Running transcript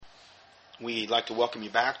We'd like to welcome you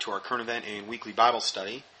back to our current event and weekly Bible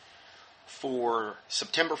study for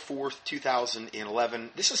September 4th, 2011.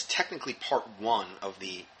 This is technically part one of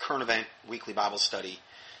the current event weekly Bible study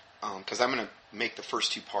because I'm going to make the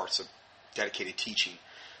first two parts of dedicated teaching.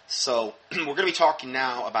 So we're going to be talking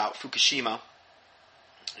now about Fukushima,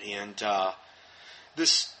 and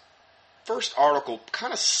this first article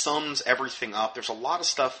kind of sums everything up. There's a lot of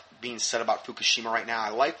stuff being said about Fukushima right now. I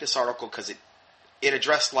like this article because it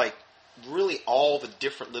addressed really all the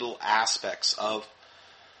different little aspects of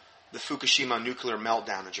the Fukushima nuclear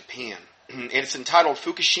meltdown in Japan. And it's entitled,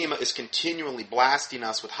 Fukushima is continually blasting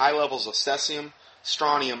us with high levels of cesium,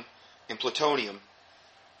 strontium, and plutonium,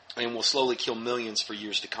 and will slowly kill millions for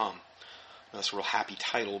years to come. That's a real happy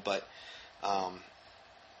title, but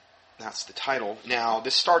that's the title. Now,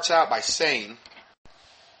 this starts out by saying,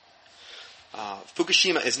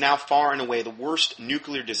 Fukushima is now far and away the worst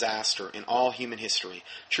nuclear disaster in all human history.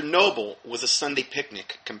 Chernobyl was a Sunday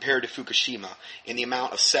picnic compared to Fukushima, and the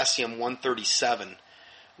amount of cesium-137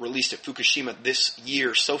 released at Fukushima this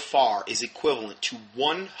year so far is equivalent to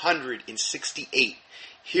 168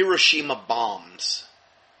 Hiroshima bombs.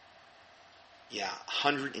 Yeah,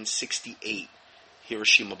 168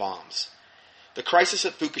 Hiroshima bombs. The crisis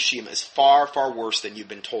at Fukushima is far, far worse than you've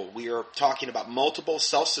been told. We are talking about multiple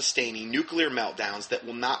self-sustaining nuclear meltdowns that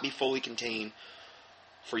will not be fully contained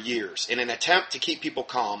for years. In an attempt to keep people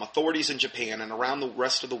calm, authorities in Japan and around the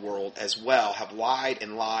rest of the world as well have lied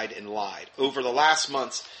and lied and lied. Over the last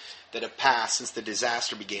months that have passed since the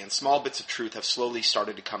disaster began, small bits of truth have slowly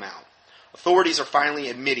started to come out. Authorities are finally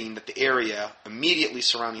admitting that the area immediately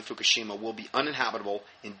surrounding Fukushima will be uninhabitable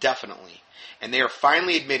indefinitely. And they are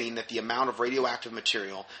finally admitting that the amount of radioactive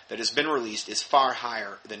material that has been released is far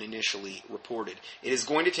higher than initially reported. It is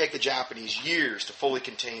going to take the Japanese years to fully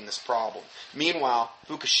contain this problem. Meanwhile,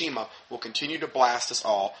 Fukushima will continue to blast us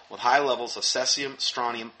all with high levels of cesium,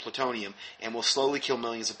 strontium, plutonium, and will slowly kill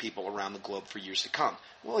millions of people around the globe for years to come.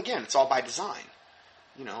 Well, again, it's all by design.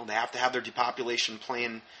 You know, they have to have their depopulation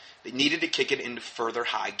plan. They needed to kick it into further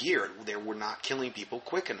high gear. They were not killing people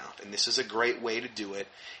quick enough. And this is a great way to do it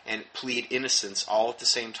and plead innocence all at the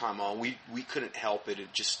same time. Oh, we couldn't help it.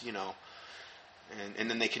 It just, and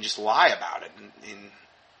then they can just lie about it.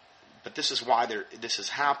 But this is why this is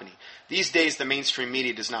happening. These days, the mainstream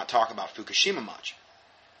media does not talk about Fukushima much.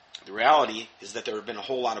 The reality is that there have been a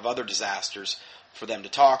whole lot of other disasters for them to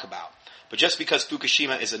talk about. But just because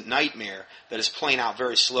Fukushima is a nightmare that is playing out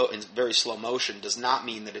very slow motion does not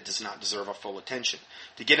mean that it does not deserve our full attention.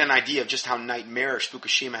 To get an idea of just how nightmarish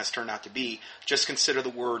Fukushima has turned out to be, just consider the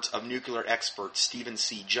words of nuclear expert Stephen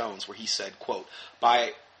C. Jones, where he said, quote,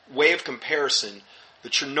 by way of comparison, the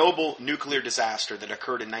Chernobyl nuclear disaster that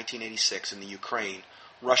occurred in 1986 in the Ukraine,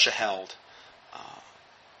 Russia held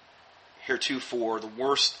heretofore the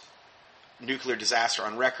worst nuclear disaster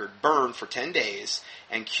on record, burned for 10 days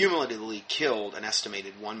and cumulatively killed an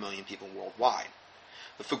estimated 1 million people worldwide.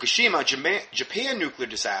 The Fukushima, Japan nuclear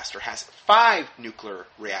disaster has 5 nuclear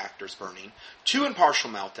reactors burning, 2 in partial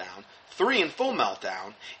meltdown, 3 in full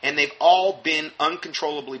meltdown, and they've all been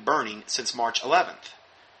uncontrollably burning since March 11th,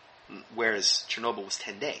 whereas Chernobyl was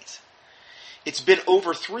 10 days. It's been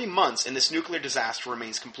over 3 months, and this nuclear disaster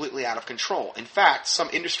remains completely out of control. In fact, some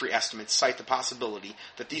industry estimates cite the possibility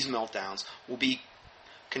that these meltdowns will be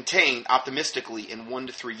contained optimistically in 1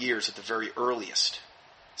 to 3 years at the very earliest.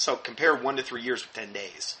 So compare 1 to 3 years with 10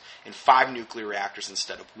 days, and 5 nuclear reactors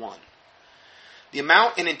instead of 1. The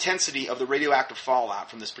amount and intensity of the radioactive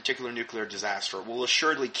fallout from this particular nuclear disaster will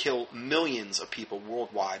assuredly kill millions of people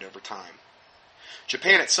worldwide over time.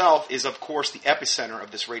 Japan itself is, of course, the epicenter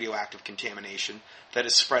of this radioactive contamination that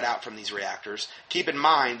is spread out from these reactors. Keep in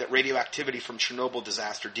mind that radioactivity from Chernobyl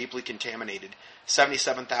disaster deeply contaminated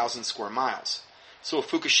 77,000 square miles. So if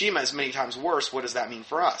Fukushima is many times worse, what does that mean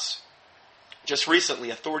for us? Just recently,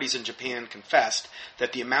 authorities in Japan confessed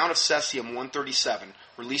that the amount of cesium-137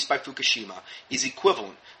 released by Fukushima is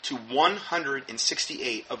equivalent to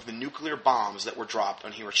 168 of the nuclear bombs that were dropped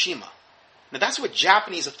on Hiroshima. Now, that's what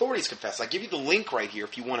Japanese authorities confess. I give you the link right here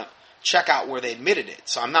if you want to check out where they admitted it.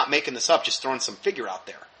 So I'm not making this up, just throwing some figure out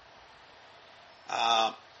there.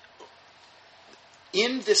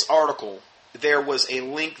 In this article, there was a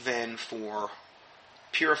link then for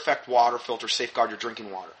Pure Effect water filter, safeguard your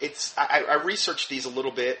drinking water. I researched these a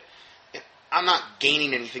little bit. I'm not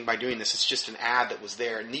gaining anything by doing this. It's just an ad that was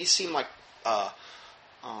there. And these seem like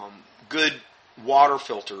good water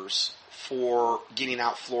filters for getting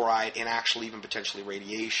out fluoride and actually even potentially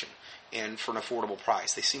radiation, and for an affordable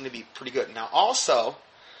price. They seem to be pretty good. Now also,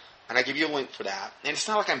 and I give you a link for that, and it's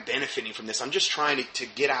not like I'm benefiting from this. I'm just trying to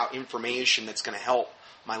get out information that's going to help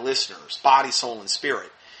my listeners, body, soul, and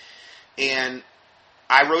spirit. And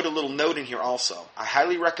I wrote a little note in here also. I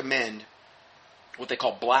highly recommend what they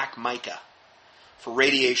call black mica for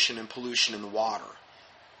radiation and pollution in the water,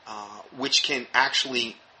 which can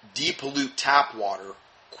actually depollute tap water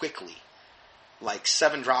quickly. Like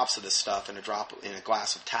 7 drops of this stuff in a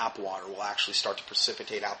glass of tap water will actually start to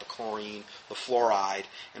precipitate out the chlorine, the fluoride,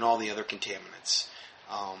 and all the other contaminants.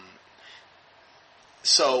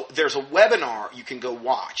 So there's a webinar you can go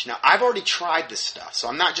watch. Now, I've already tried this stuff, so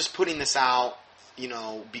I'm not just putting this out,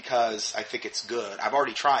 because I think it's good. I've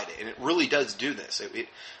already tried it, and it really does do this.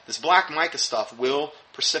 This black mica stuff will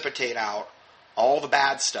precipitate out all the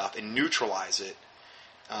bad stuff and neutralize it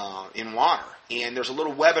in water. And there's a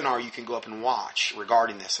little webinar you can go up and watch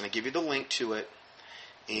regarding this, and I give you the link to it.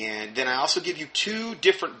 And then I also give you 2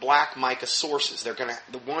 different black mica sources.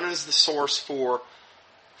 The one is the source for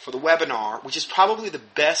the webinar, which is probably the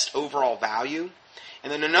best overall value.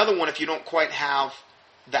 And then another one, if you don't quite have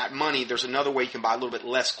that money, there's another way you can buy a little bit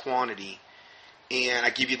less quantity, and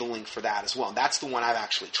I give you the link for that as well. And that's the one I've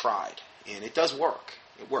actually tried, and it does work.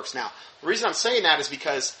 It works. Now, the reason I'm saying that is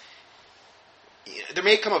because there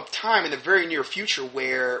may come a time in the very near future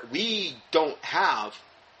where we don't have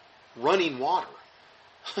running water.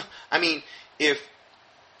 I mean, if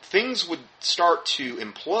things would start to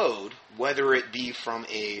implode, whether it be from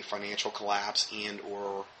a financial collapse and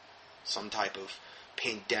or some type of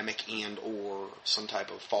pandemic and or some type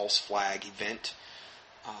of false flag event,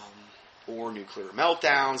 or nuclear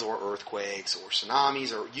meltdowns or earthquakes or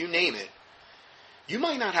tsunamis or you name it, you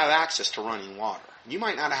might not have access to running water. You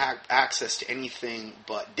might not have access to anything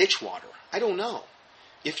but ditch water. I don't know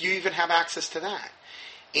if you even have access to that.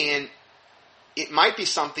 And it might be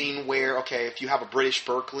something where, okay, if you have a British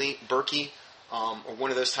Berkey, or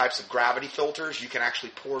one of those types of gravity filters, you can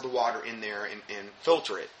actually pour the water in there and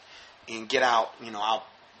filter it and get out, out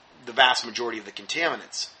the vast majority of the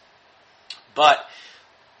contaminants. But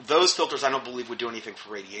those filters I don't believe would do anything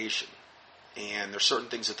for radiation. And there's certain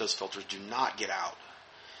things that those filters do not get out.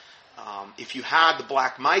 If you had the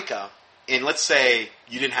black mica, and let's say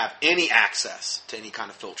you didn't have any access to any kind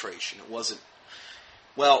of filtration,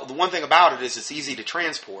 well, the one thing about it is it's easy to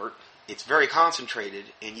transport, it's very concentrated,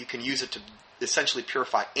 and you can use it to essentially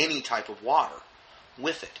purify any type of water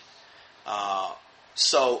with it.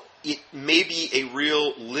 So it may be a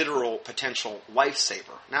real, literal, potential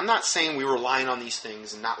lifesaver. Now, I'm not saying we're relying on these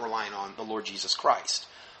things and not relying on the Lord Jesus Christ.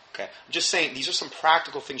 Okay, I'm just saying these are some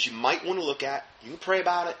practical things you might want to look at. You can pray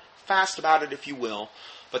about it, fast about it if you will,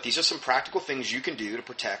 but these are some practical things you can do to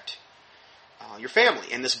protect your family.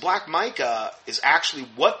 And this black mica is actually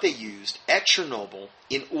what they used at Chernobyl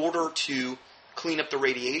in order to clean up the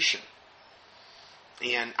radiation.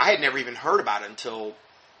 And I had never even heard about it until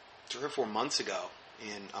 3 or 4 months ago.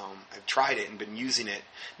 And I've tried it and been using it,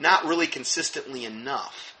 not really consistently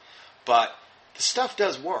enough, but the stuff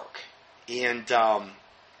does work. And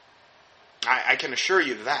I can assure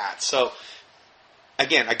you that. So,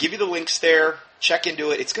 again, I give you the links there. Check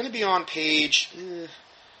into it. It's going to be on page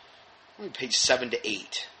 7 to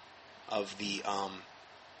 8 of the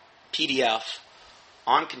PDF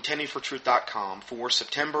on contendingfortruth.com for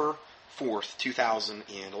September 4th,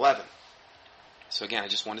 2011. So, again, I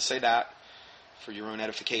just want to say that for your own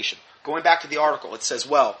edification. Going back to the article, it says,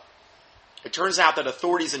 well, it turns out that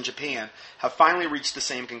authorities in Japan have finally reached the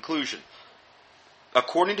same conclusion.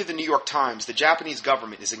 According to the New York Times, the Japanese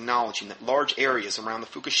government is acknowledging that large areas around the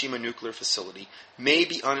Fukushima nuclear facility may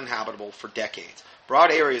be uninhabitable for decades. Broad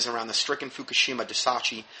areas around the stricken Fukushima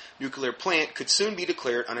Daiichi nuclear plant could soon be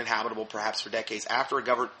declared uninhabitable, perhaps for decades, after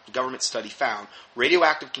a government study found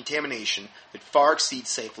radioactive contamination that far exceeds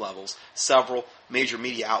safe levels, several major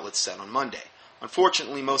media outlets said on Monday.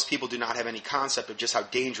 Unfortunately, most people do not have any concept of just how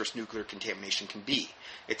dangerous nuclear contamination can be.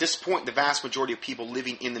 At this point, the vast majority of people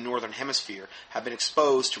living in the northern hemisphere have been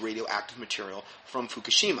exposed to radioactive material from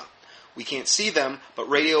Fukushima. We can't see them, but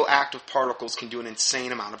radioactive particles can do an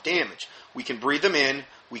insane amount of damage. We can breathe them in,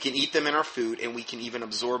 we can eat them in our food, and we can even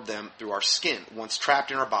absorb them through our skin. Once trapped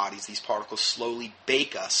in our bodies, these particles slowly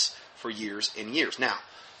bake us for years and years. Now,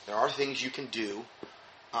 there are things you can do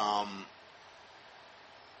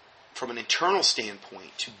from an internal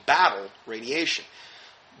standpoint to battle radiation.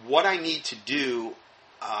 What I need to do,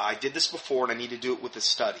 I did this before and I need to do it with a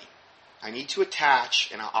study. I need to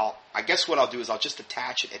attach, and I guess what I'll do is I'll just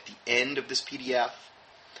attach it at the end of this PDF,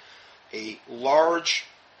 a large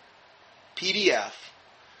PDF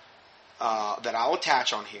that I'll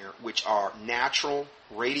attach on here, which are natural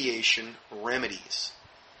radiation remedies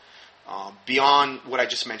beyond what I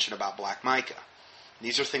just mentioned about black mica.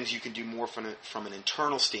 These are things you can do more from an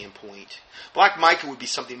internal standpoint. Black mica would be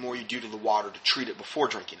something more you do to the water to treat it before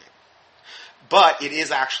drinking it. But it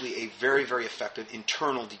is actually a very, very effective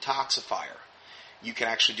internal detoxifier. You can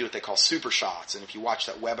actually do what they call super shots, and if you watch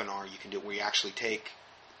that webinar, you can do it where you actually take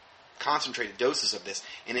concentrated doses of this,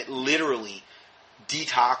 and it literally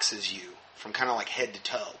detoxes you from kind of like head to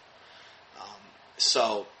toe.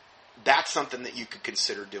 So that's something that you could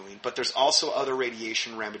consider doing. But there's also other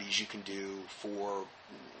radiation remedies you can do for,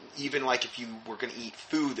 even like if you were going to eat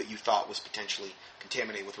food that you thought was potentially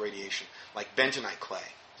contaminated with radiation, like bentonite clay.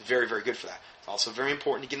 It's very, very good for that. It's also very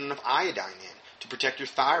important to get enough iodine in to protect your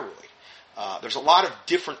thyroid. There's a lot of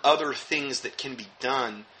different other things that can be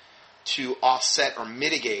done to offset or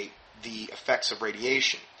mitigate the effects of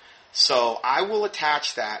radiation. So I will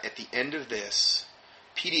attach that at the end of this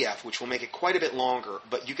PDF, which will make it quite a bit longer,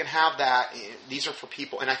 but you can have that. These are for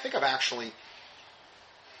people, and I think I've actually,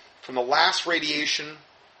 from the last radiation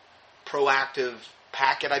proactive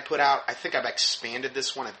packet I put out, I think I've expanded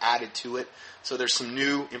this one, I've added to it, so there's some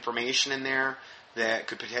new information in there that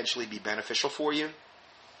could potentially be beneficial for you.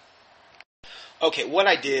 Okay, what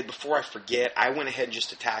I did, before I forget, I went ahead and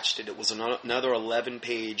just attached it. It was another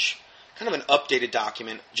 11-page, kind of an updated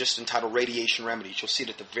document, just entitled Radiation Remedies. You'll see it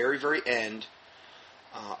at the very, very end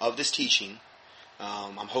of this teaching.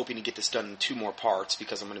 I'm hoping to get this done in 2 more parts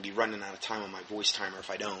because I'm going to be running out of time on my voice timer if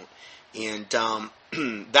I don't.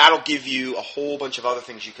 And that'll give you a whole bunch of other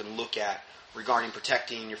things you can look at regarding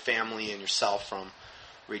protecting your family and yourself from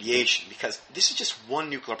radiation, because this is just one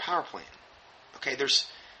nuclear power plant. Okay,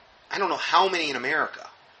 I don't know how many in America.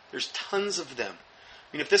 There's tons of them.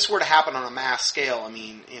 I mean, if this were to happen on a mass scale,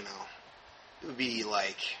 it would be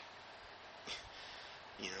like,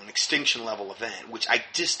 an extinction level event, which I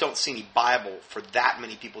just don't see any Bible for that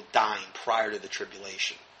many people dying prior to the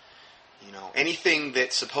tribulation. Anything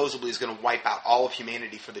that supposedly is going to wipe out all of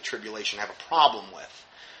humanity for the tribulation, I have a problem with,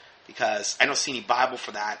 because I don't see any Bible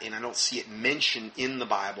for that, and I don't see it mentioned in the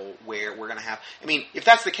Bible where we're going to have, if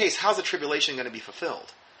that's the case, how's the tribulation going to be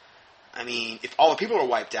fulfilled? If all the people are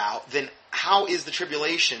wiped out, then how is the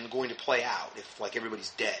tribulation going to play out if,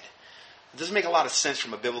 everybody's dead? It doesn't make a lot of sense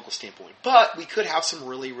from a biblical standpoint. But we could have some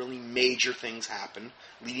really, really major things happen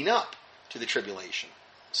leading up to the tribulation.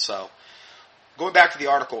 So, going back to the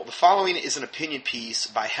article, the following is an opinion piece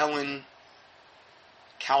by Helen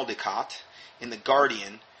Caldicott in The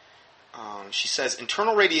Guardian. She says,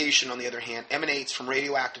 internal radiation, on the other hand, emanates from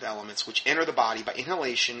radioactive elements which enter the body by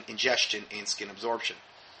inhalation, ingestion, and skin absorption.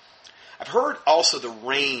 I've heard also the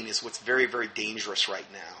rain is what's very, very dangerous right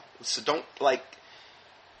now. So don't,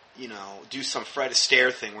 do some Fred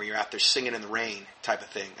Astaire thing where you're out there singing in the rain type of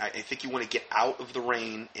thing. I think you want to get out of the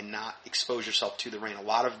rain and not expose yourself to the rain. A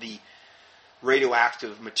lot of the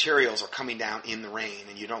radioactive materials are coming down in the rain,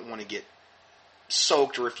 and you don't want to get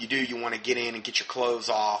soaked, or if you do, you want to get in and get your clothes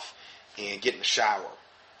off and get in the shower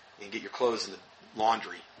and get your clothes in the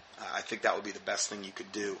laundry. I think that would be the best thing you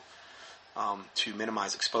could do to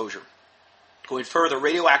minimize exposure. Going further,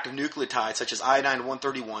 radioactive nucleotides such as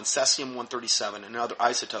iodine-131, cesium-137, and other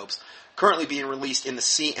isotopes currently being released in the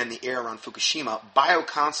sea and the air around Fukushima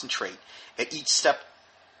bioconcentrate at each step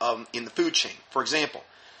in the food chain. For example,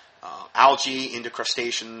 algae into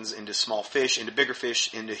crustaceans, into small fish, into bigger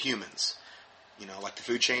fish, into humans, like the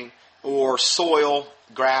food chain, or soil,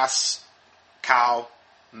 grass, cow,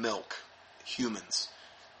 milk, humans.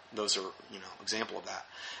 Those are, example of that.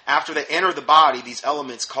 After they enter the body, these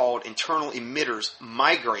elements called internal emitters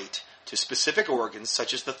migrate to specific organs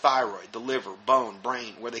such as the thyroid, the liver, bone,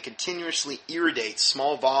 brain, where they continuously irradiate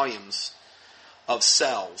small volumes of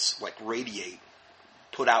cells, like radiate,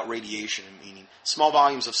 put out radiation, meaning small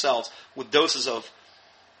volumes of cells with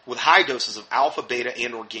high doses of alpha, beta,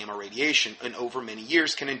 and or gamma radiation, and over many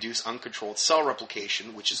years can induce uncontrolled cell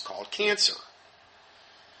replication, which is called cancer.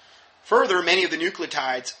 Further, many of the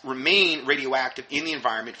nucleotides remain radioactive in the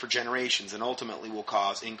environment for generations and ultimately will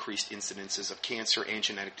cause increased incidences of cancer and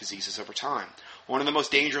genetic diseases over time. One of the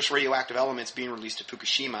most dangerous radioactive elements being released at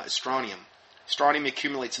Fukushima is strontium. Strontium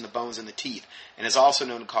accumulates in the bones and the teeth and is also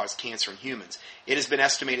known to cause cancer in humans. It has been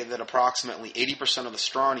estimated that approximately 80% of the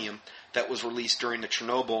strontium that was released during the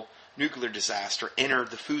Chernobyl nuclear disaster entered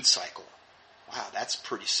the food cycle. Wow, that's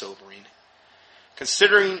pretty sobering.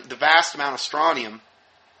 Considering the vast amount of strontium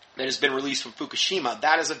that has been released from Fukushima,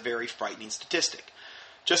 that is a very frightening statistic.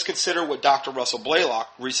 Just consider what Dr. Russell Blaylock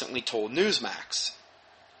recently told Newsmax.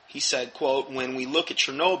 He said, quote, "When we look at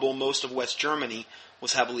Chernobyl, most of West Germany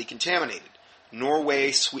was heavily contaminated.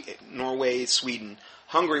 Norway, Sweden,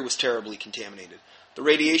 Hungary was terribly contaminated. The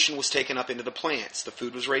radiation was taken up into the plants. The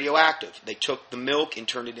food was radioactive. They took the milk and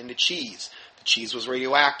turned it into cheese. The cheese was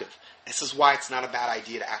radioactive. This is why it's not a bad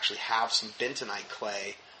idea to actually have some bentonite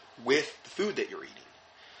clay with the food that you're eating.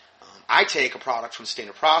 I take a product from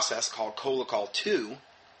Standard Process called Cholacol 2,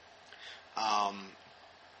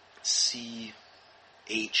 CHOLACOL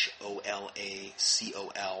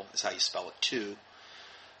is how you spell it, 2,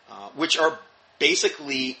 which are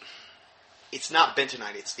basically, it's not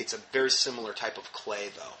bentonite, it's a very similar type of clay,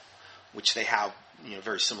 though, which they have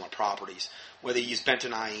very similar properties. Whether you use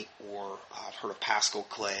bentonite or I've heard of Pascal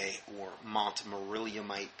clay or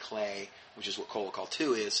Montmorillonite clay, which is what Cholacol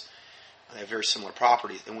 2 is, they have very similar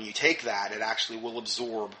properties. And when you take that, it actually will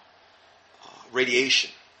absorb radiation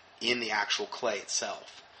in the actual clay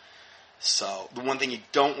itself. So the one thing you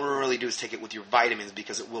don't really do is take it with your vitamins,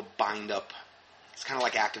 because it will bind up. It's kind of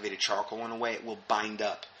like activated charcoal in a way. It will bind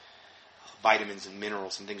up vitamins and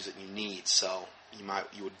minerals and things that you need. So you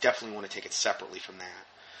would definitely want to take it separately from that.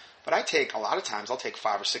 But a lot of times I'll take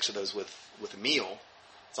 5 or 6 of those with a meal.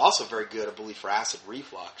 It's also very good, I believe, for acid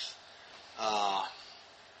reflux.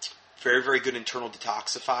 Very, very good internal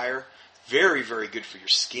detoxifier. Very, very good for your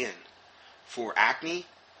skin. For acne,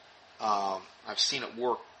 I've seen it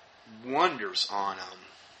work wonders on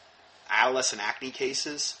adolescent acne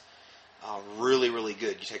cases. Really, really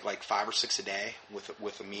good. You take like 5 or 6 a day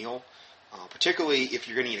with a meal. Particularly if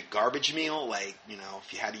you're going to eat a garbage meal, like,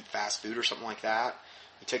 if you had to eat fast food or something like that.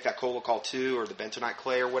 You take that Cholacol 2 or the bentonite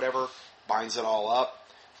clay or whatever, binds it all up.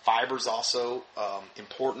 Fiber's also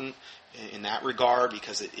important in that regard,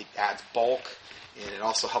 because it adds bulk, and it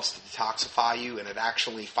also helps to detoxify you. And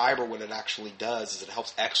fiber, what it actually does is it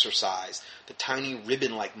helps exercise the tiny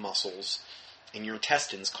ribbon-like muscles in your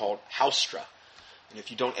intestines called haustra. And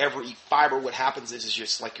if you don't ever eat fiber, what happens is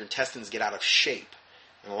just like your intestines get out of shape.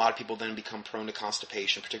 And a lot of people then become prone to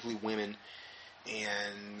constipation, particularly women.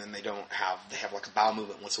 And then they have like a bowel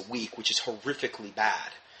movement once a week, which is horrifically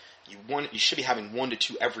bad. You should be having 1 to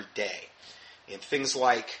 2 every day. And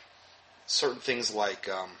certain things like,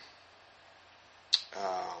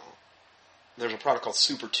 there's a product called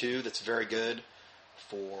Super 2 that's very good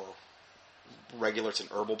for regular. It's an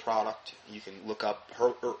herbal product. You can look up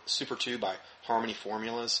Super 2 by Harmony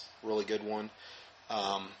Formulas, really good one.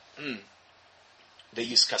 They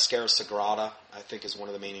use Cascara Sagrada, I think, is one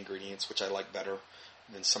of the main ingredients, which I like better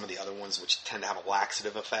than some of the other ones, which tend to have a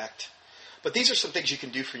laxative effect. But these are some things you can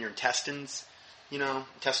do for your intestines,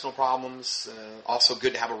 intestinal problems. Also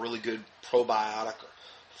good to have a really good probiotic or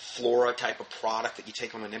flora type of product that you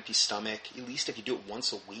take on an empty stomach, at least if you do it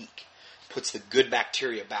once a week. Puts the good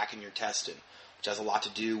bacteria back in your intestine, which has a lot to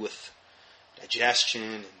do with digestion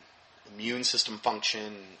and immune system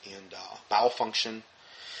function and bowel function.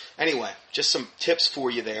 Anyway, just some tips for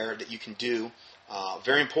you there that you can do.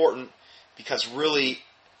 Very important, because really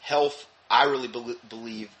health, I really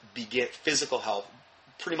believe, physical health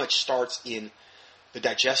pretty much starts in the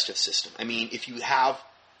digestive system. I mean, it's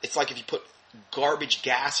like if you put garbage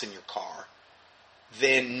gas in your car,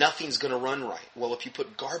 then nothing's going to run right. Well, if you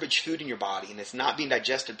put garbage food in your body and it's not being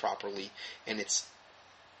digested properly, and it's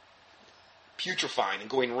putrefying and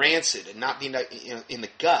going rancid and not being in the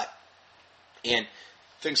gut, and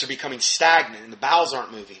things are becoming stagnant and the bowels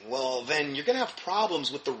aren't moving, well, then you're going to have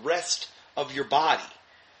problems with the rest of your body.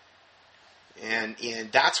 And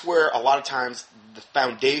that's where a lot of times the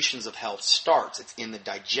foundations of health starts. It's in the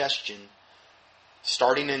digestion,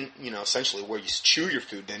 starting in, essentially where you chew your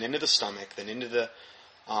food, then into the stomach, then into the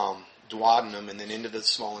duodenum, and then into the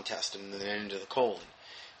small intestine, and then into the colon.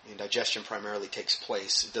 And digestion primarily takes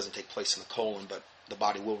place. It doesn't take place in the colon, but the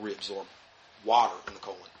body will reabsorb water in the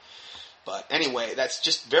colon. But anyway, that's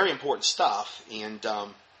just very important stuff. And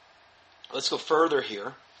let's go further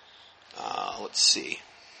here. Let's see.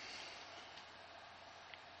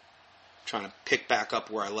 I'm trying to pick back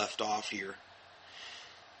up where I left off here.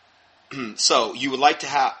 So would you like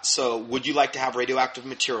to have radioactive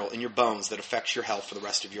material in your bones that affects your health for the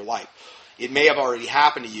rest of your life? It may have already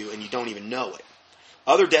happened to you and you don't even know it.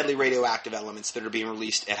 Other deadly radioactive elements that are being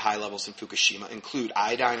released at high levels in Fukushima include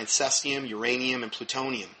iodine and cesium, uranium, and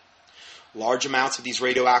plutonium. Large amounts of these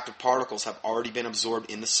radioactive particles have already been absorbed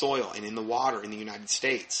in the soil and in the water in the United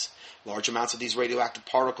States. Large amounts of these radioactive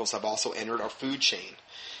particles have also entered our food chain.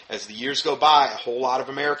 As the years go by, a whole lot of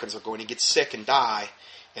Americans are going to get sick and die,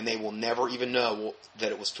 and they will never even know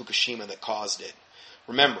that it was Fukushima that caused it.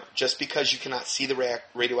 Remember, just because you cannot see the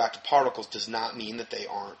radioactive particles does not mean that they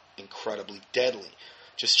aren't incredibly deadly.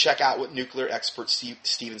 Just check out what nuclear expert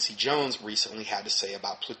Stephen C. Jones recently had to say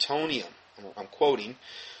about plutonium. I'm quoting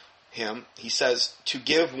him. He says, to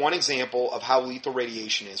give one example of how lethal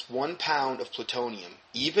radiation is, 1 pound of plutonium,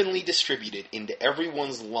 evenly distributed into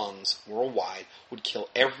everyone's lungs worldwide, would kill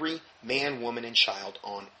every man, woman, and child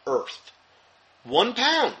on Earth. 1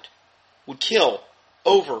 pound would kill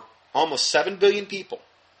over almost 7 billion people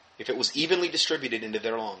if it was evenly distributed into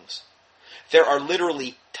their lungs. There are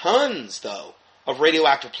literally tons, though, of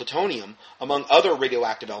radioactive plutonium, among other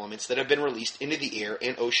radioactive elements that have been released into the air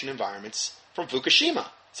and ocean environments from Fukushima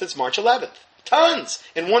since March 11th. Tons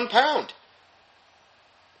in 1 pound.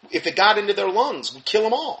 If it got into their lungs, we'd kill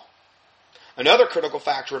them all. Another critical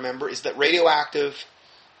fact to remember is that radioactive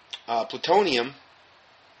plutonium,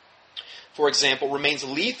 for example, remains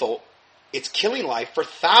lethal. It's killing life for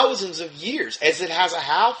thousands of years, as it has a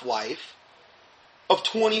half-life of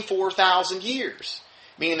 24,000 years.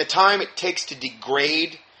 Meaning the time it takes to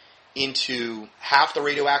degrade into half the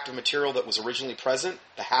radioactive material that was originally present,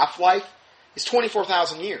 the half-life, is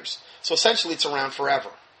 24,000 years. So essentially it's around forever.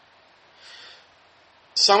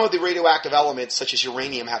 Some of the radioactive elements, such as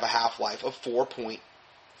uranium, have a half-life of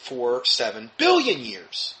 4.47 billion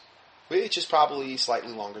years, which is probably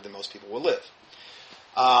slightly longer than most people will live.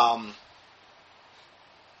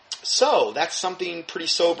 So that's something pretty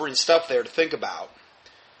sobering stuff there to think about.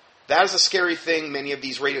 That is a scary thing.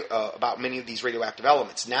 About many of these radioactive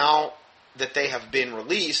elements. Now that they have been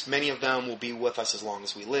released, many of them will be with us as long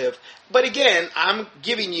as we live. But again, I'm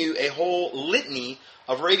giving you a whole litany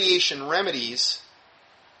of radiation remedies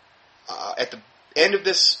at the end of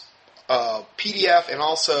this PDF, and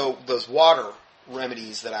also those water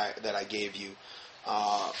remedies that I gave you.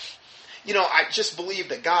 I just believe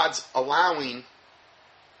that God's allowing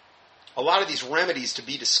a lot of these remedies to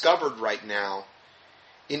be discovered right now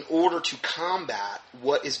in order to combat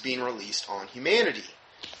what is being released on humanity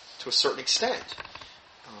to a certain extent.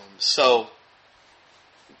 So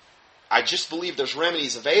I just believe there's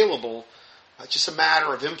remedies available. It's just a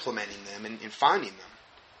matter of implementing them and finding them.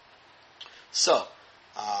 So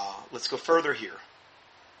let's go further here.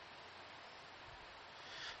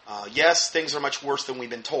 Yes, things are much worse than we've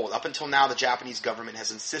been told. Up until now, the Japanese government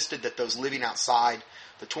has insisted that those living outside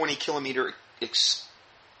the 20-kilometer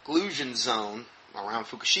exclusion zone around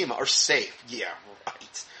Fukushima are safe. Yeah,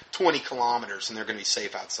 right. 20 kilometers, and they're going to be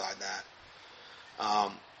safe outside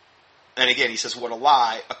that. And again, he says, what a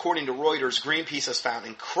lie. According to Reuters, Greenpeace has found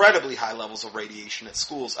incredibly high levels of radiation at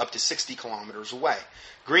schools up to 60 kilometers away.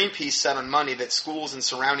 Greenpeace said on Monday that schools in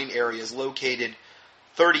surrounding areas located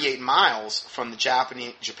 38 miles from the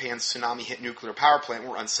Japan's tsunami-hit nuclear power plant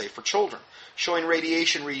were unsafe for children, showing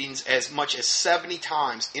radiation readings as much as 70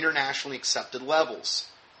 times internationally accepted levels.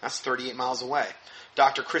 That's 38 miles away.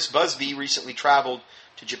 Dr. Chris Busby recently traveled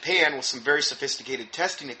to Japan with some very sophisticated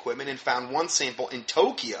testing equipment and found one sample in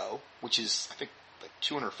Tokyo, which is, I think, like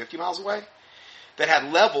 250 miles away, that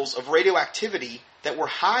had levels of radioactivity that were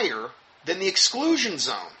higher than the exclusion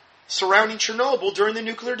zone surrounding Chernobyl during the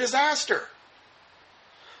nuclear disaster.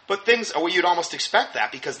 But you'd almost expect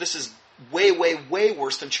that, because this is way, way, way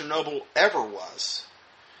worse than Chernobyl ever was.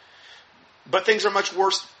 But things are much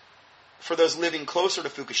worse for those living closer to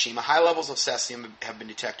Fukushima. High levels of cesium have been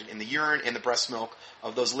detected in the urine and the breast milk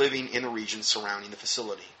of those living in the region surrounding the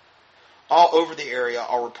facility. All over the area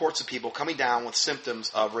are reports of people coming down with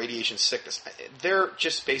symptoms of radiation sickness. They're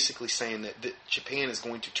just basically saying that Japan is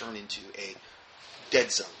going to turn into a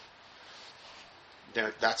dead zone.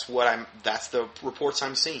 That's the reports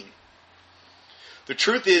I'm seeing. The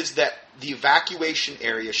truth is that the evacuation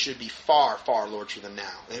area should be far, far larger than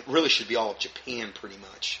now. It really should be all of Japan, pretty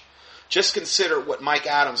much. Just consider what Mike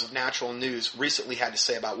Adams of Natural News recently had to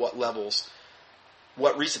say about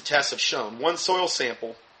what recent tests have shown. One soil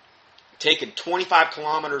sample taken 25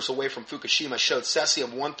 kilometers away from Fukushima showed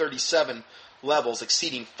cesium-137 levels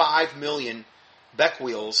exceeding 5 million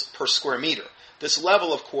becquerels per square meter. This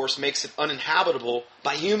level, of course, makes it uninhabitable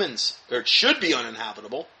by humans, or it should be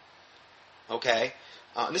uninhabitable. Okay?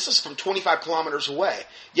 And this is from 25 kilometers away.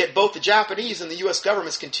 Yet both the Japanese and the U.S.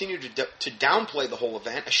 governments continue to downplay the whole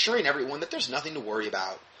event, assuring everyone that there's nothing to worry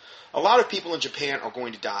about. A lot of people in Japan are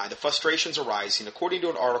going to die. The frustrations are rising. According to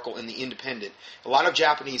an article in The Independent, a lot of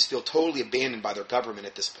Japanese feel totally abandoned by their government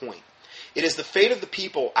at this point. It is the fate of the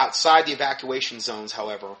people outside the evacuation zones,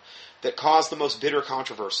 however, that caused the most bitter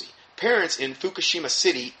controversy. Parents in Fukushima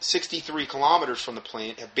City, 63 kilometers from the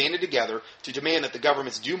plant, have banded together to demand that the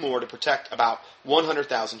governments do more to protect about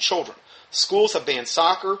 100,000 children. Schools have banned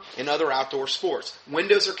soccer and other outdoor sports.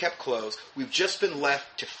 Windows are kept closed. We've just been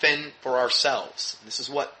left to fend for ourselves. This is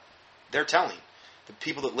what they're telling the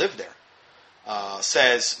people that live there.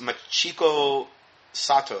 Says Machiko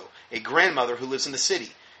Sato, a grandmother who lives in the city.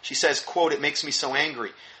 She says, quote, "It makes me so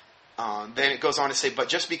angry." Then it goes on to say, but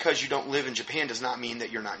just because you don't live in Japan does not mean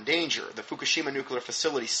that you're not in danger. The Fukushima nuclear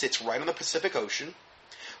facility sits right on the Pacific Ocean.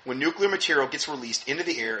 When nuclear material gets released into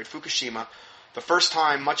the air at Fukushima, the first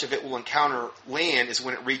time much of it will encounter land is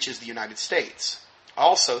when it reaches the United States.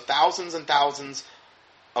 Also, thousands and thousands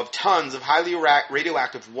of tons of highly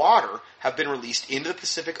radioactive water have been released into the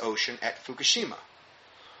Pacific Ocean at Fukushima.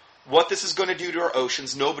 What this is going to do to our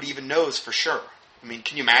oceans, nobody even knows for sure. I mean,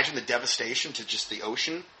 can you imagine the devastation to just the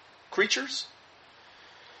ocean creatures?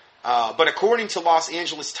 But according to Los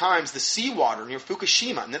Angeles Times, the seawater near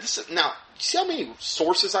Fukushima, now, see how many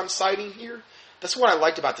sources I'm citing here? That's what I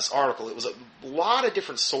liked about this article. It was a lot of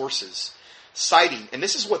different sources citing, and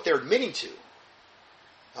this is what they're admitting to.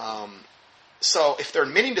 So if they're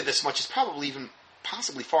admitting to this much, it's probably even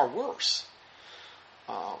possibly far worse.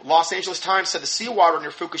 Los Angeles Times said the seawater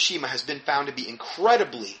near Fukushima has been found to be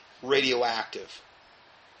incredibly radioactive.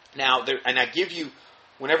 Now, and I give you,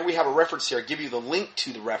 whenever we have a reference here, I give you the link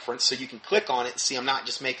to the reference so you can click on it and see I'm not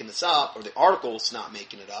just making this up, or the article's not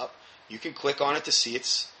making it up. You can click on it to see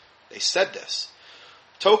they said this.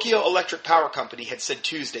 Tokyo Electric Power Company had said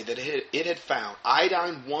Tuesday that it had found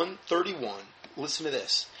iodine-131, listen to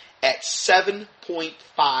this, at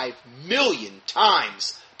 7.5 million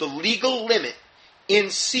times the legal limit in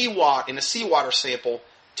a seawater sample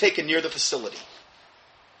taken near the facility.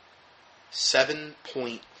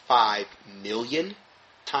 7.5 million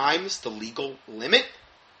times the legal limit?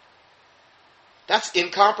 That's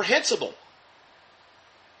incomprehensible.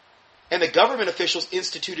 And the government officials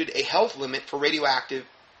instituted a health limit for radioactive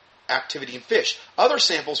activity in fish. Other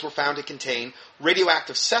samples were found to contain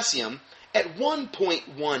radioactive cesium at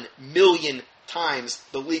 1.1 million times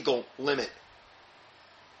the legal limit.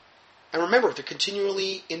 And remember, they're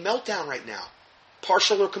continually in meltdown right now.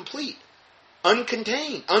 Partial or complete.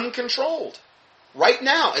 Uncontained. Uncontrolled. Right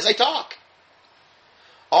now, as I talk.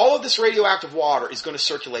 All of this radioactive water is going to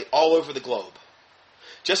circulate all over the globe.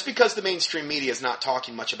 Just because the mainstream media is not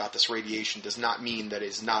talking much about this radiation does not mean that it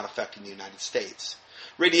is not affecting the United States.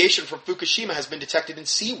 Radiation from Fukushima has been detected in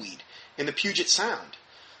seaweed in the Puget Sound,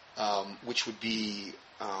 which would be,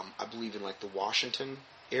 I believe, in like the Washington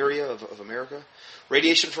area of America.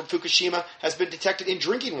 Radiation from Fukushima has been detected in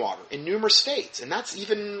drinking water in numerous states, and that's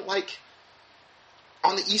even like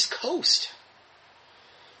on the East Coast.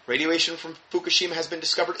 Radiation from Fukushima has been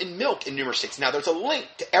discovered in milk in numerous states. Now, there's a link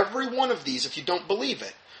to every one of these if you don't believe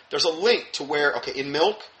it. There's a link to where, okay, in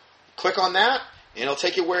milk, click on that, and it'll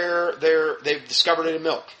take you where they've discovered it in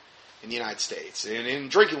milk in the United States, and in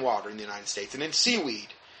drinking water in the United States, and in seaweed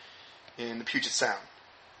in the Puget Sound.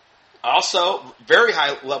 Also, very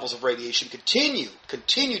high levels of radiation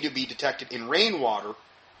continue to be detected in rainwater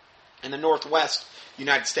in the Northwest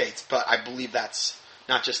United States, but I believe that's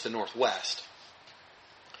not just the Northwest.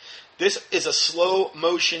 This is a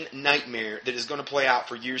slow-motion nightmare that is going to play out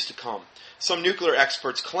for years to come. Some nuclear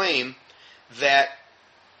experts claim that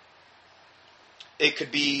it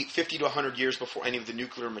could be 50 to 100 years before any of the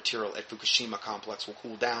nuclear material at Fukushima complex will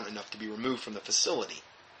cool down enough to be removed from the facility.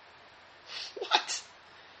 What?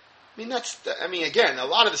 Again, a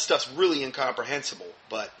lot of this stuff's really incomprehensible,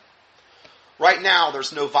 but right now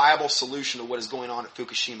there's no viable solution to what is going on at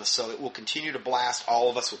Fukushima, so it will continue to blast all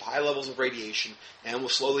of us with high levels of radiation and will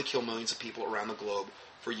slowly kill millions of people around the globe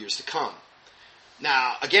for years to come.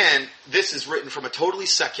 Now, again, this is written from a totally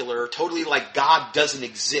secular, totally like God doesn't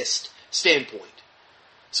exist standpoint.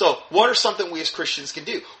 So, what are something we as Christians can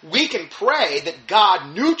do? We can pray that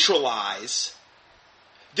God neutralize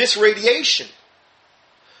this radiation.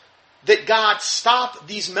 That God stop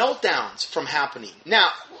these meltdowns from happening. Now,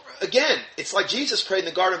 again, it's like Jesus prayed in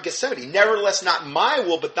the Garden of Gethsemane. Nevertheless, not my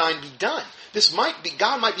will, but thine be done.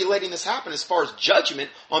 God might be letting this happen as far as judgment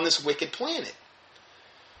on this wicked planet.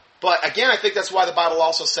 But again, I think that's why the Bible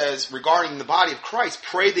also says, regarding the body of Christ,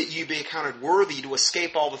 pray that you be accounted worthy to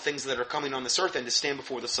escape all the things that are coming on this earth and to stand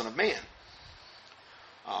before the Son of Man.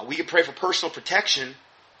 We can pray for personal protection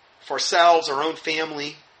for ourselves, our own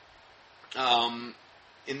family,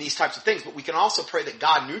 in these types of things. But we can also pray that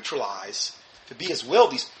God neutralize, to be His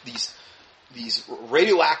will, these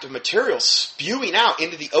radioactive materials spewing out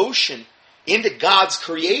into the ocean, into God's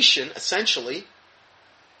creation, essentially,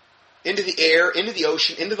 into the air, into the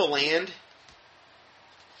ocean, into the land.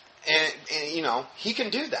 And He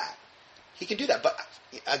can do that. He can do that. But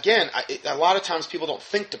again, a lot of times people don't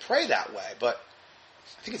think to pray that way. But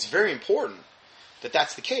I think it's very important that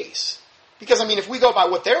that's the case. Because, if we go by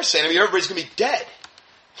what they're saying, everybody's going to be dead.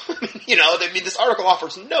 This article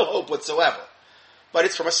offers no hope whatsoever. But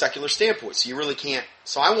it's from a secular standpoint, so you really can't.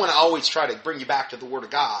 So I want to always try to bring you back to the Word of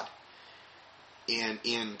God and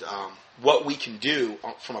what we can do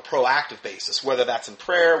from a proactive basis, whether that's in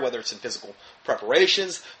prayer, whether it's in physical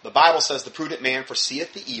preparations. The Bible says, the prudent man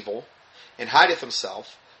foreseeth the evil and hideth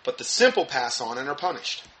himself, but the simple pass on and are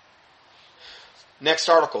punished. Next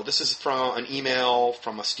article. This is from an email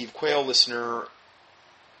from a Steve Quayle listener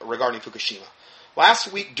regarding Fukushima.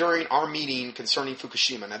 Last week during our meeting concerning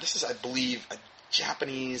Fukushima, now this is, I believe, a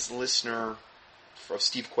Japanese listener of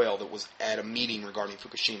Steve Quayle that was at a meeting regarding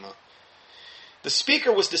Fukushima. The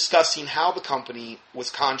speaker was discussing how the company was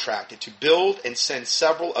contracted to build and send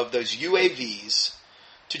several of those UAVs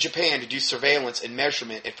to Japan to do surveillance and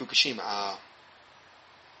measurement at Fukushima.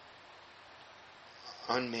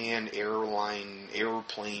 Unmanned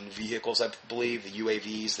airplane vehicles, I believe, the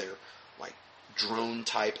UAVs, they're like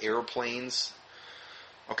drone-type airplanes.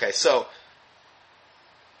 Okay, so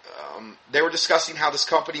they were discussing how this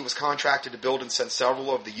company was contracted to build and send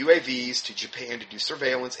several of the UAVs to Japan to do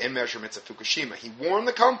surveillance and measurements at Fukushima. He warned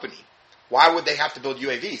the company, why would they have to build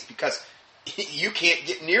UAVs? Because you can't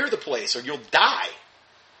get near the place or you'll die.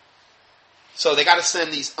 So they got to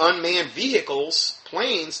send these unmanned vehicles,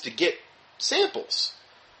 planes, to get samples.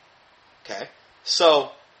 Okay,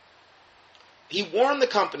 so he warned the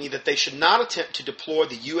company that they should not attempt to deploy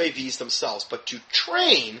the UAVs themselves, but to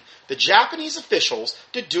train the Japanese officials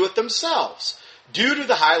to do it themselves, due to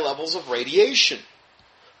the high levels of radiation.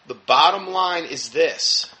 The bottom line is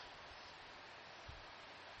this.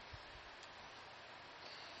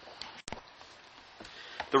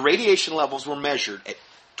 The radiation levels were measured at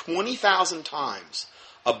 20,000 times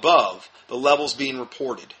above the levels being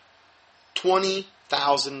reported.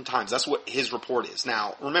 20,000 times. That's what his report is.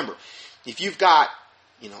 Now, remember, if you've got,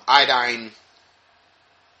 iodine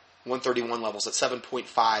 131 levels at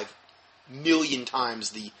 7.5 million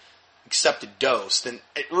times the accepted dose, then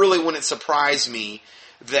it really wouldn't surprise me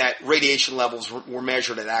that radiation levels were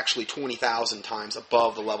measured at actually 20,000 times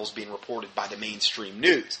above the levels being reported by the mainstream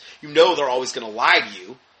news. You know they're always going to lie to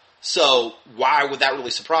you, so why would that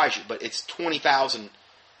really surprise you? But it's 20,000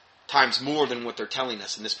 times more than what they're telling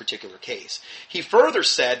us in this particular case. He further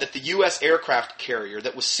said that the U.S. aircraft carrier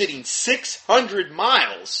that was sitting 600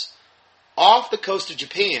 miles off the coast of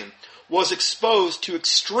Japan was exposed to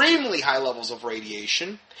extremely high levels of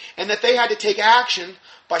radiation, and that they had to take action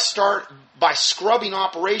by scrubbing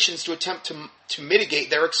operations to attempt to mitigate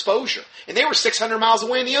their exposure. And they were 600 miles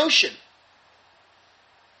away in the ocean.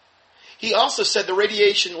 He also said the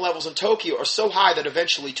radiation levels in Tokyo are so high that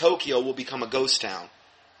eventually Tokyo will become a ghost town.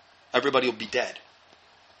 Everybody will be dead.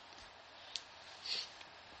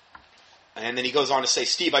 And then he goes on to say,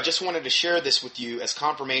 Steve, I just wanted to share this with you as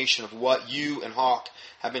confirmation of what you and Hawk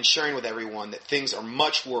have been sharing with everyone, that things are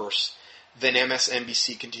much worse than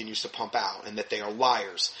MSNBC continues to pump out, and that they are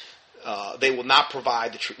liars. They will not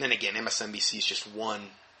provide the truth. Then again, MSNBC is just one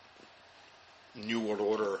New World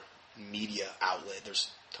Order media outlet.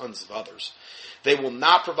 There's tons of others. They will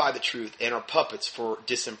not provide the truth and are puppets for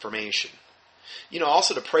disinformation.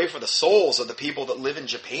 Also to pray for the souls of the people that live in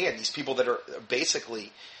Japan, these people that are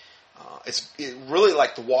basically, it's really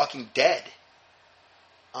like the Walking Dead,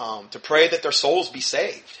 to pray that their souls be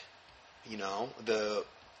saved.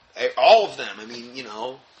 All of them. I mean,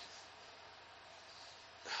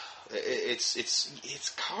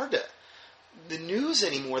 it's hard to, the news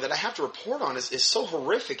anymore that I have to report on is so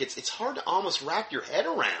horrific. It's hard to almost wrap your head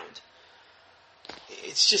around.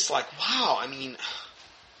 It's just like, wow, I mean,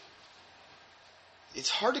 it's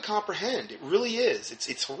hard to comprehend. It really is.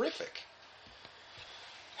 It's horrific.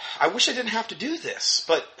 I wish I didn't have to do this,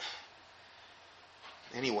 but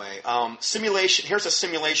anyway, simulation. Here's a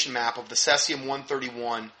simulation map of the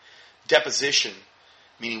cesium-131 deposition,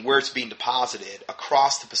 meaning where it's being deposited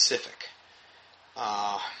across the Pacific.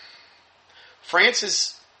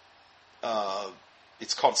 France's,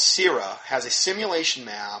 it's called CIRA, has a simulation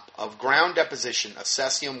map of ground deposition of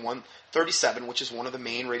cesium-137, which is one of the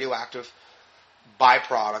main radioactive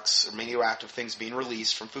byproducts or radioactive things being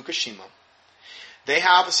released from Fukushima. They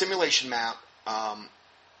have a simulation map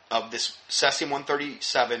of this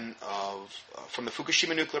cesium-137 from the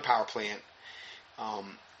Fukushima nuclear power plant,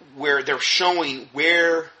 where they're showing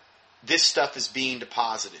where this stuff is being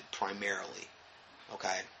deposited primarily.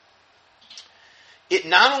 Okay. It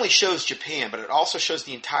not only shows Japan, but it also shows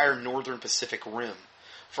the entire northern Pacific rim,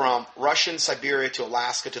 from Russian Siberia to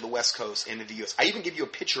Alaska to the west coast and to the U.S. I even give you a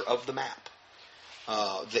picture of the map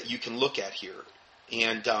that you can look at here.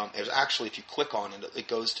 And there's actually, if you click on it, it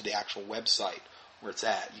goes to the actual website where it's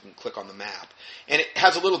at. You can click on the map. And it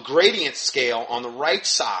has a little gradient scale on the right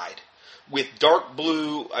side, with dark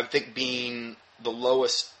blue, I think, being the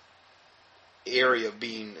lowest area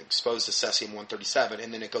being exposed to cesium-137,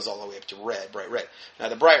 and then it goes all the way up to red, bright red. Now,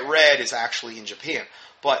 the bright red is actually in Japan,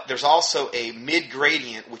 but there's also a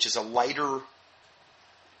mid-gradient, which is a lighter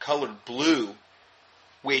colored blue,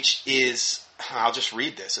 which is, I'll just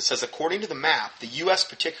read this. It says, according to the map, the U.S.,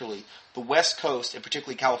 particularly the West Coast, and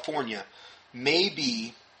particularly California, may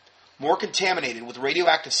be more contaminated with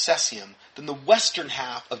radioactive cesium than the western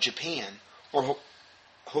half of Japan or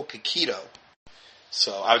Hokkaido.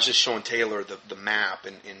 So I was just showing Taylor the map,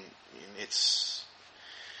 and it's.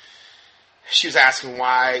 She was asking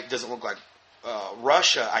why it doesn't look like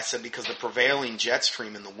Russia. I said because the prevailing jet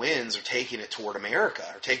stream and the winds are taking it toward America,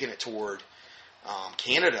 or taking it toward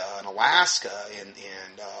Canada and Alaska and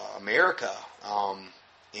America,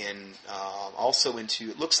 and also into.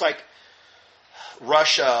 It looks like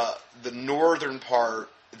Russia, the northern part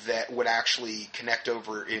that would actually connect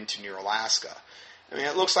over into near Alaska. I mean,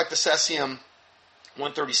 it looks like the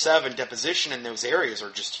cesium-137 deposition in those areas are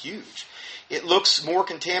just huge. It looks more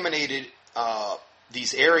contaminated.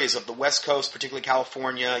 These areas of the West Coast, particularly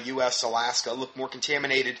California, U.S., Alaska, look more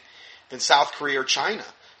contaminated than South Korea or China.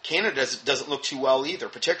 Canada doesn't look too well either,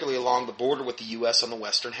 particularly along the border with the U.S. on the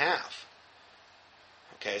western half.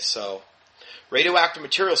 Okay, so radioactive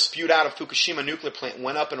material spewed out of Fukushima nuclear plant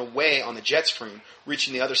went up and away on the jet stream,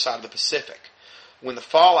 reaching the other side of the Pacific. When the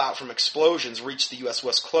fallout from explosions reached the U.S.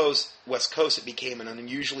 West Coast, it became an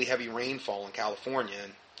unusually heavy rainfall in California,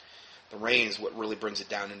 and the rain is what really brings it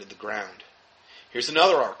down into the ground. Here's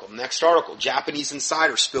another article. Next article. Japanese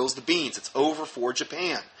insider spills the beans. It's over for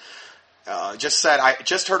Japan. I just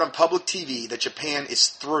heard on public TV that Japan is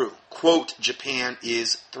through. Quote, Japan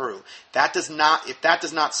is through. If that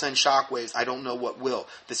does not send shockwaves, I don't know what will.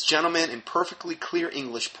 This gentleman in perfectly clear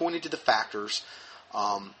English pointed to the factors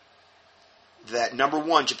that, number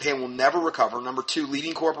one, Japan will never recover. Number two,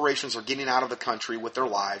 leading corporations are getting out of the country with their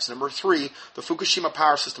lives. Number three, the Fukushima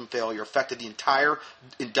power system failure affected the entire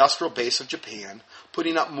industrial base of Japan,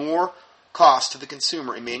 putting up more cost to the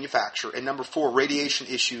consumer and manufacturer. And number four, radiation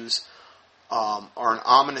issues are an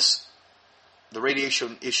ominous. The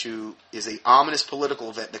radiation issue is an ominous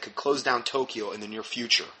political event that could close down Tokyo in the near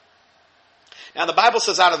future. Now, the Bible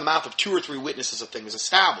says out of the mouth of 2 or 3 witnesses a thing is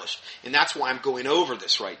established. And that's why I'm going over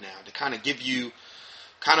this right now, to kind of give you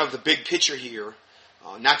kind of the big picture here,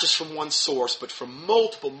 not just from one source, but from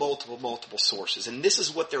multiple sources. And this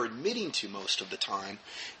is what they're admitting to most of the time.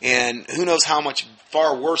 And who knows how much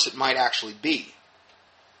far worse it might actually be.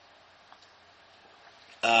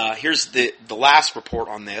 Here's the last report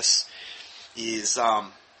on this is,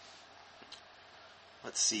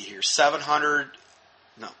 let's see here,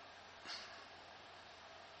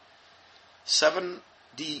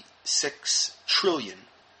 76 trillion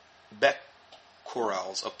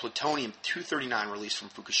becquerels of plutonium-239 released from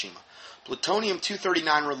Fukushima.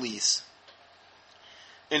 Plutonium-239 release,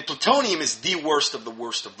 and plutonium is the worst of the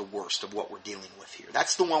worst of the worst of what we're dealing with here.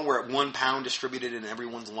 That's the one where at 1 pound distributed in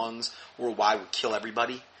everyone's lungs worldwide would kill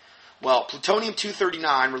everybody. Well,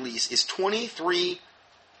 plutonium-239 release is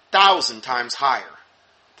 23,000 times higher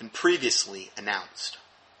than previously announced.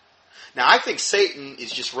 Now, I think Satan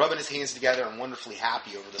is just rubbing his hands together and wonderfully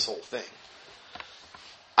happy over this whole thing.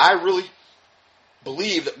 I really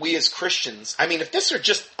believe that we as Christians, I mean, if this are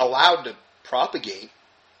just allowed to propagate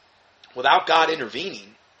without God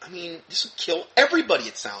intervening, I mean, this would kill everybody,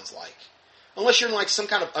 it sounds like. Unless you're in like some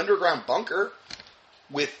kind of underground bunker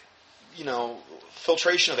with,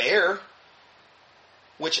 filtration of air.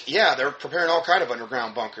 Which, yeah, they're preparing all kind of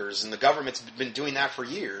underground bunkers, and the government's been doing that for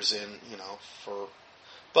years, and,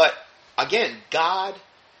 But, again, God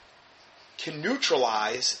can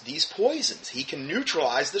neutralize these poisons. He can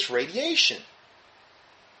neutralize this radiation.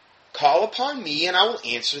 Call upon me, and I will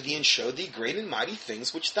answer thee and show thee great and mighty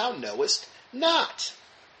things which thou knowest not.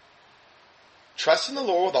 Trust in the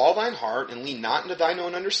Lord with all thine heart, and lean not into thine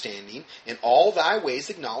own understanding. In all thy ways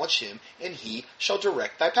acknowledge him, and he shall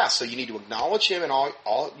direct thy paths. So you need to acknowledge him in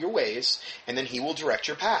all your ways, and then he will direct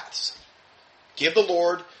your paths. Give the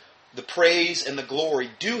Lord the praise and the glory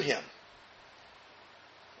due him.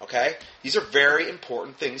 Okay? These are very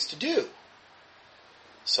important things to do.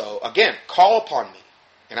 So, again, call upon me,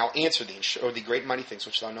 and I'll answer thee and show thee great and mighty things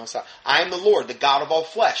which thou knowest not. I am the Lord, the God of all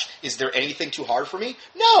flesh. Is there anything too hard for me?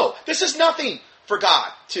 No! This is nothing for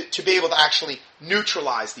God to be able to actually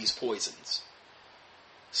neutralize these poisons.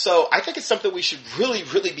 So, I think it's something we should really,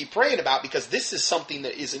 really be praying about, because this is something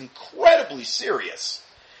that is incredibly serious.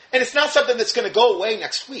 And it's not something that's going to go away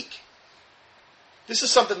next week. This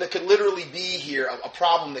is something that could literally be here, a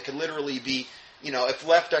problem that could literally be, if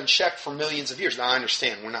left unchecked for millions of years. Now, I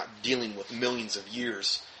understand we're not dealing with millions of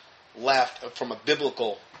years left from a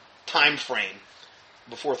biblical time frame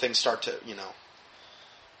before things start to,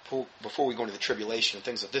 before we go into the tribulation and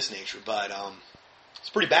things of this nature. But it's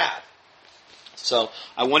pretty bad. So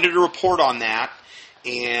I wanted to report on that.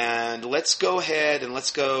 And let's go ahead and let's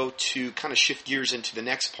go to kind of shift gears into the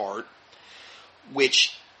next part,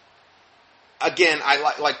 which, again,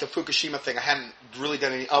 I like the Fukushima thing. I hadn't really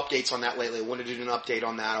done any updates on that lately. I wanted to do an update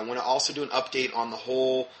on that. I want to also do an update on the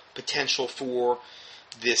whole potential for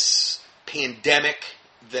this pandemic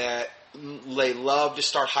that they love to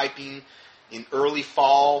start hyping in early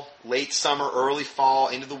fall, late summer, early fall,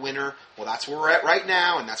 into the winter. Well, that's where we're at right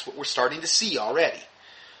now, and that's what we're starting to see already.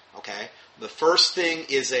 Okay? The first thing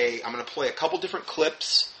is I'm going to play a couple different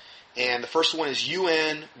clips, and the first one is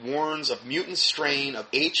UN warns of mutant strain of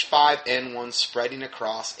H5N1 spreading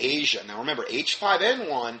across Asia. Now remember,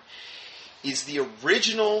 H5N1 is the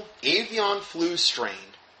original avian flu strain,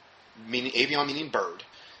 avian meaning bird,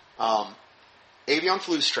 avian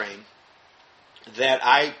flu strain that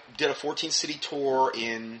I did a 14-city tour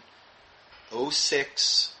in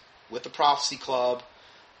 2006 with the Prophecy Club,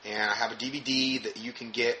 and I have a DVD that you can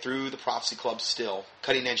get through the Prophecy Club still.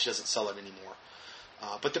 Cutting Edge doesn't sell it anymore.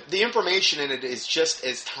 But the information in it is just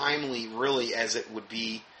as timely, really, as it would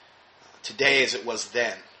be today as it was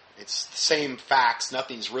then. It's the same facts.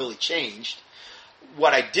 Nothing's really changed.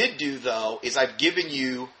 What I did do, though, is I've given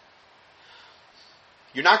you...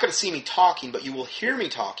 You're not going to see me talking, but you will hear me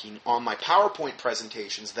talking on my PowerPoint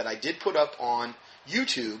presentations that I did put up on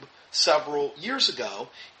YouTube several years ago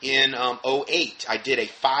in 2008. I did a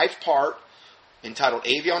 5-part entitled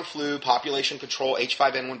Avian Flu, Population Control,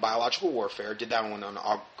 H5N1 Biological Warfare. Did that one on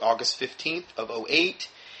August 15th of 2008.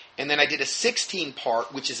 And then I did a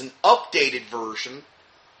 16-part, which is an updated version,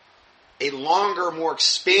 a longer, more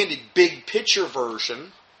expanded, big picture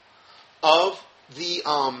version of the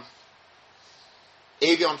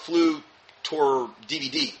Avian Flu Tour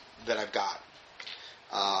DVD that I've got.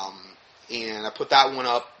 And I put that one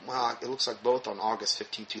up, it looks like both on August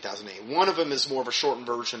 15, 2008. One of them is more of a shortened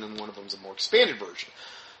version, and one of them is a more expanded version.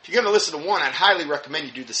 If you're going to listen to one, I'd highly recommend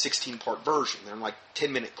you do the 16-part version. They're like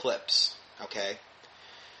 10-minute clips, okay?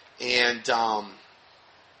 And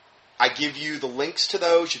I give you the links to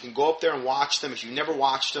those. You can go up there and watch them. If you've never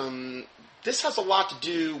watched them, this has a lot to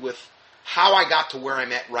do with how I got to where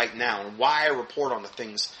I'm at right now and why I report on the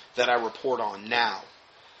things that I report on now.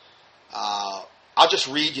 I'll just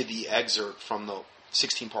read you the excerpt from the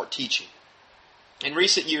 16-part teaching. In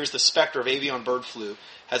recent years, the specter of avian bird flu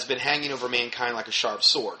has been hanging over mankind like a sharp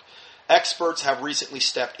sword. Experts have recently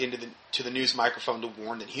stepped into the news microphone to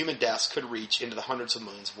warn that human deaths could reach into the hundreds of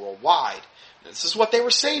millions worldwide. And this is what they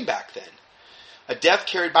were saying back then. A death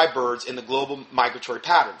carried by birds in the global migratory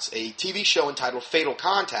patterns. A TV show entitled Fatal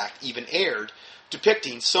Contact even aired,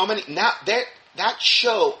 depicting so many... Now, that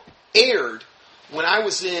show aired when I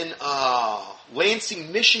was in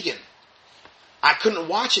Lansing, Michigan. I couldn't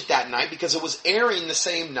watch it that night because it was airing the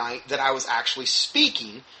same night that I was actually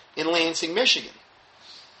speaking in Lansing, Michigan.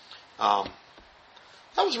 That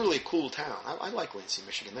was really a cool town. I like Lansing,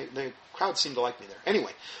 Michigan. The crowd seemed to like me there.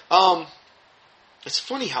 Anyway, it's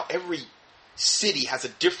funny how every city has a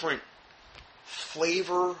different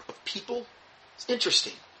flavor of people. It's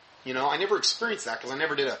interesting. You know, I never experienced that because I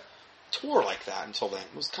never did a tour like that until then.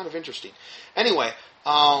 It was kind of interesting. Anyway,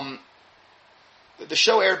 the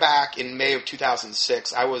show aired back in May of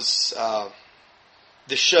 2006. I was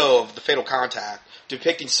the show of the Fatal Contact,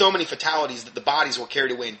 depicting so many fatalities that the bodies were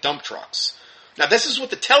carried away in dump trucks. Now, this is what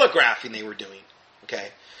the telegraphing they were doing. Okay,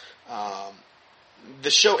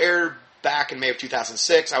 the show aired back in May of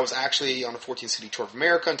 2006. I was actually on a 14-city tour of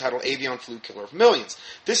America entitled Avian Flu Killer of Millions.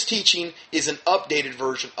 This teaching is an updated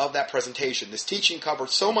version of that presentation. This teaching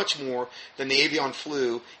covers so much more than the avian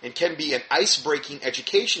flu and can be an ice-breaking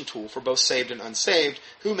education tool for both saved and unsaved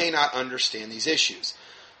who may not understand these issues.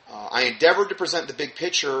 I endeavored to present the big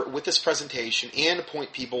picture with this presentation and to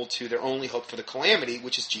point people to their only hope for the calamity,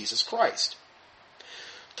 which is Jesus Christ.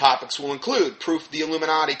 Topics will include proof the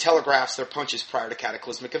Illuminati telegraphs their punches prior to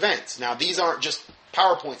cataclysmic events. Now, these aren't just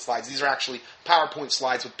PowerPoint slides. These are actually PowerPoint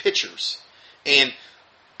slides with pictures. And,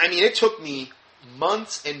 I mean, it took me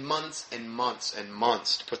months and months and months and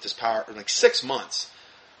months to put this like 6 months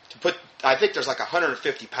to put, I think there's like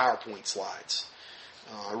 150 PowerPoint slides.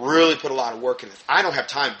 I really put a lot of work in this. I don't have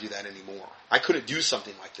time to do that anymore. I couldn't do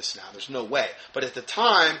something like this now. There's no way. But at the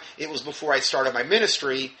time, it was before I started my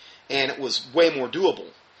ministry, and it was way more doable.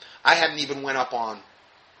 I hadn't even went up on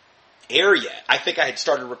air yet. I think I had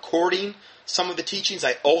started recording some of the teachings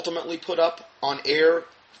I ultimately put up on air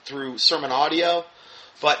through sermon audio.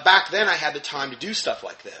 But back then I had the time to do stuff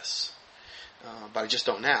like this. But I just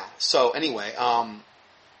don't now. So anyway,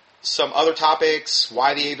 some other topics.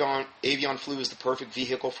 Why the avian flu is the perfect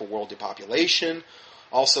vehicle for world depopulation.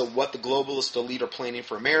 Also, what the globalists elite are planning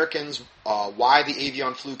for Americans. Why the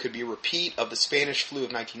avian flu could be a repeat of the Spanish flu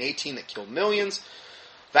of 1918 that killed millions.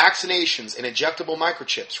 Vaccinations and injectable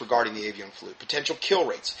microchips regarding the avian flu, potential kill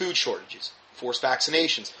rates, food shortages, forced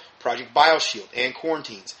vaccinations, Project BioShield, and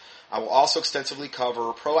quarantines. I will also extensively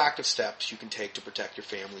cover proactive steps you can take to protect your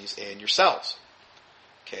families and yourselves.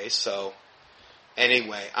 Okay, so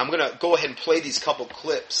Anyway, I'm going to go ahead and play these couple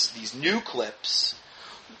clips, these new clips.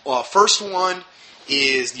 First one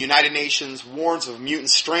is the United Nations warns of a mutant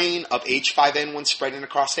strain of H5N1 spreading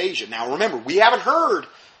across Asia. Now remember, we haven't heard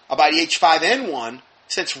about H5N1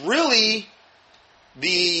 since really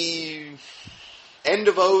the end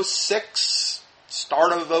of 06,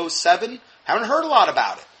 start of 07. Haven't heard a lot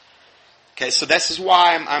about it. Okay, so this is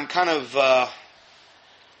why I'm kind of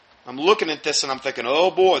I'm looking at this and I'm thinking,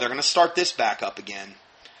 oh boy, they're going to start this back up again.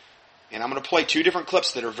 And I'm going to play two different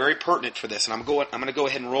clips that are very pertinent for this, and I'm going to go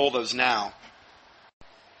ahead and roll those now.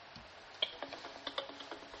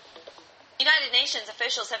 United Nations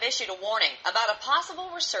officials have issued a warning about a possible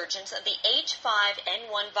resurgence of the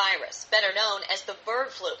H5N1 virus, better known as the bird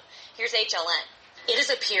flu. Here's HLN. It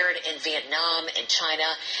has appeared in Vietnam and China,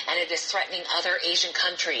 and it is threatening other Asian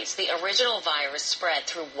countries. The original virus spread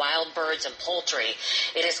through wild birds and poultry.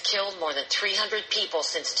 It has killed more than 300 people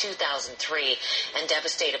since 2003 and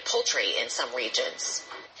devastated poultry in some regions.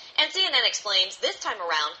 And CNN explains this time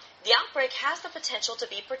around, the outbreak has the potential to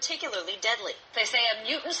be particularly deadly. They say a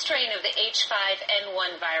mutant strain of the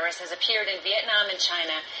H5N1 virus has appeared in Vietnam and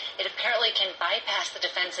China. It apparently can bypass the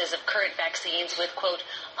defenses of current vaccines with, quote,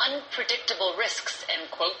 unpredictable risks,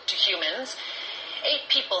 end quote, to humans. 8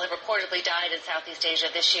 people have reportedly died in Southeast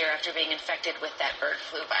Asia this year after being infected with that bird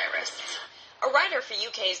flu virus. A writer for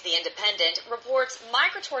UK's The Independent reports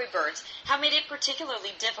migratory birds have made it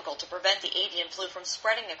particularly difficult to prevent the avian flu from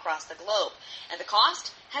spreading across the globe, and the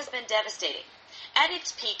cost has been devastating. At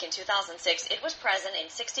its peak in 2006, it was present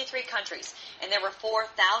in 63 countries, and there were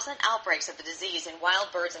 4,000 outbreaks of the disease in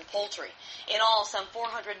wild birds and poultry. In all, some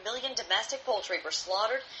 400 million domestic poultry were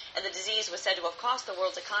slaughtered, and the disease was said to have cost the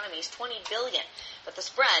world's economies $20 billion, but the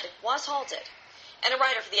spread was halted. And a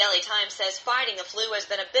writer for the LA Times says fighting the flu has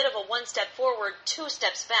been a bit of a 1 step forward, 2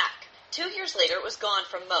 steps back. 2 years later, it was gone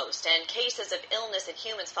from most, and cases of illness in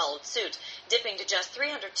humans followed suit, dipping to just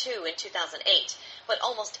 302 in 2008. But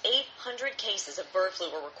almost 800 cases of bird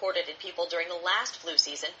flu were recorded in people during the last flu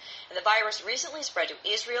season, and the virus recently spread to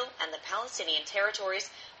Israel and the Palestinian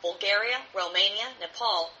territories, Bulgaria, Romania,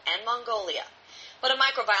 Nepal, and Mongolia. But a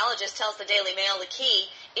microbiologist tells the Daily Mail the key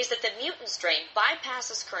is that the mutant strain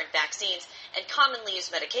bypasses current vaccines and commonly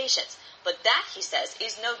used medications. But that, he says,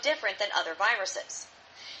 is no different than other viruses.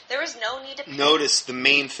 There is no need to... Notice the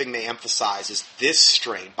main thing they emphasize is this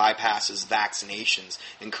strain bypasses vaccinations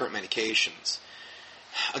and current medications.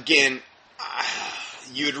 Again,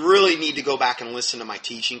 you'd really need to go back and listen to my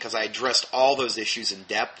teaching because I addressed all those issues in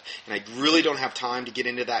depth, and I really don't have time to get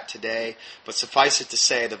into that today. But suffice it to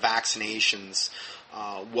say, the vaccinations,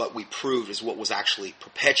 what we proved is what was actually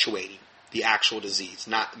perpetuating the actual disease,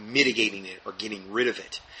 not mitigating it or getting rid of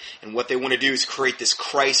it. And what they want to do is create this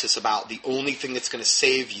crisis about the only thing that's going to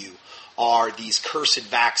save you are these cursed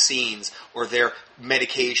vaccines or their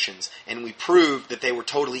medications. And we proved that they were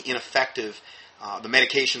totally ineffective. The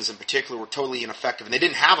medications in particular were totally ineffective. And they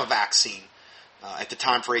didn't have a vaccine at the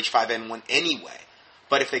time for H5N1 anyway.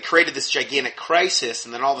 But if they created this gigantic crisis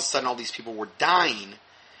and then all of a sudden all these people were dying,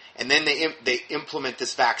 and then they implement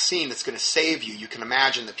this vaccine that's going to save you, you can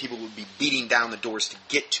imagine that people would be beating down the doors to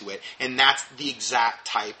get to it. And that's the exact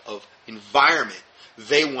type of environment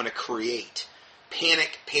they want to create.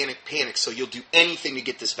 Panic, panic, panic. So you'll do anything to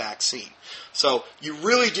get this vaccine. So you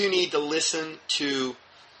really do need to listen to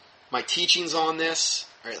my teachings on this,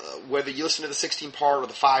 right? Whether you listen to the 16-part or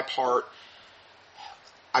the 5-part.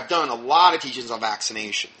 I've done a lot of teachings on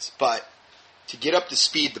vaccinations, but to get up to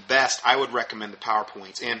speed the best, I would recommend the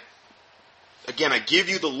PowerPoints. And again, I give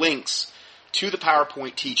you the links to the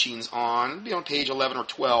PowerPoint teachings on page 11 or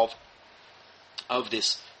 12 of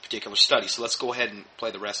this particular study. So let's go ahead and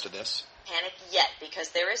play the rest of this. Panic yet, because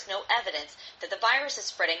there is no evidence that the virus is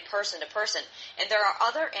spreading person to person, and there are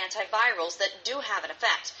other antivirals that do have an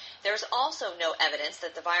effect. There is also no evidence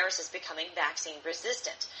that the virus is becoming vaccine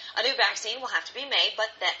resistant. A new vaccine will have to be made, but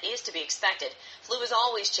that is to be expected. Flu is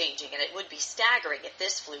always changing, and it would be staggering if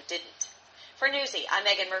this flu didn't. For Newsy, I'm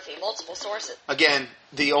Megan Murphy, multiple sources. Again,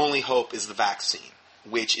 the only hope is the vaccine,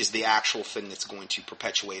 which is the actual thing that's going to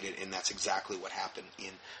perpetuate it, and that's exactly what happened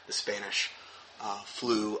in the Spanish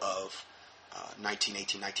flu of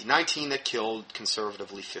 1919 that killed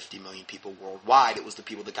conservatively 50 million people worldwide. It was the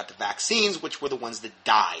people that got the vaccines which were the ones that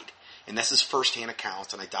died. And this is first-hand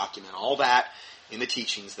accounts, and I document all that in the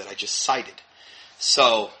teachings that I just cited.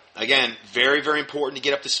 So, again, very, very important to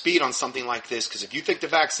get up to speed on something like this, because if you think the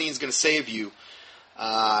vaccine is going to save you,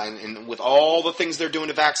 and with all the things they're doing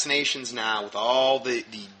to vaccinations now, with all the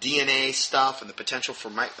DNA stuff and the potential for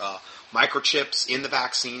microchips in the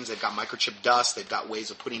vaccines, they've got microchip dust, they've got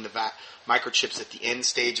ways of putting the microchips at the end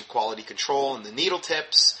stage of quality control and the needle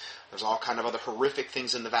tips. There's all kind of other horrific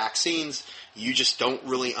things in the vaccines. You just don't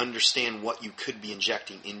really understand what you could be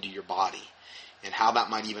injecting into your body and how that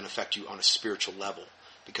might even affect you on a spiritual level,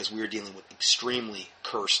 because we are dealing with extremely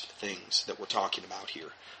cursed things that we're talking about here.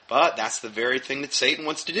 But that's the very thing that Satan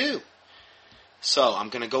wants to do. So I'm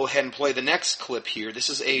going to go ahead and play the next clip here. This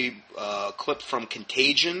is a clip from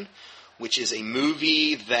Contagion, which is a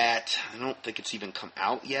movie that I don't think it's even come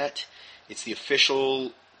out yet. It's the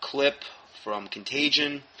official clip from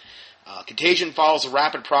Contagion. Contagion follows the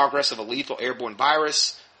rapid progress of a lethal airborne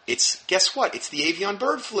virus. Guess what? It's the avian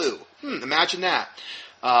bird flu. Imagine that.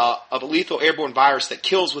 Of a lethal airborne virus that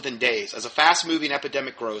kills within days. As a fast-moving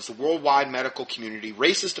epidemic grows, the worldwide medical community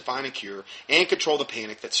races to find a cure and control the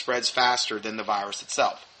panic that spreads faster than the virus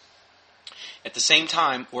itself. At the same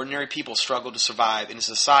time, ordinary people struggle to survive in a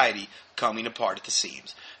society coming apart at the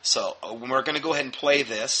seams. So we're going to go ahead and play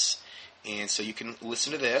this, and so you can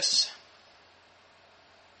listen to this.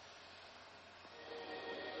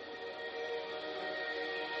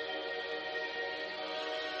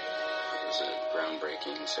 It was a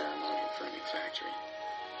groundbreaking ceremony for a new factory.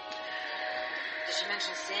 Did you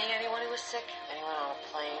mention seeing anyone who was sick? Anyone on a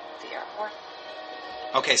plane at the airport?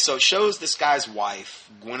 Okay, so it shows this guy's wife,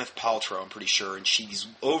 Gwyneth Paltrow, I'm pretty sure, and she's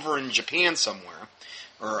over in Japan somewhere,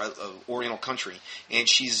 or a oriental country, and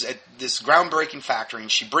she's at this groundbreaking factory,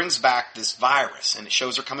 and she brings back this virus, and it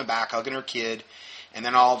shows her coming back, hugging her kid, and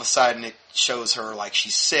then all of a sudden it shows her like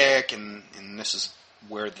she's sick, and this is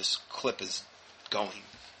where this clip is going.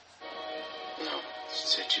 No, she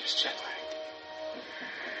said she was jet lagged.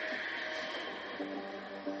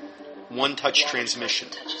 One-touch transmission.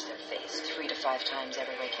 Touches their face 3 to 5 times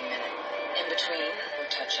every waking minute. In between, we're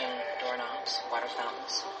touching doorknobs, water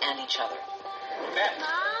fountains, and each other. Beth. No,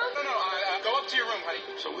 go up to your room, honey.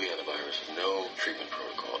 So we had a virus, no treatment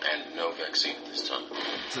protocol, and no vaccine at this time.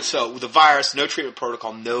 So the virus, no treatment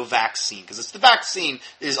protocol, no vaccine, because it's the vaccine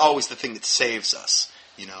is always the thing that saves us.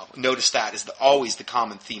 You know, notice that is always the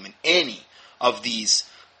common theme in any of these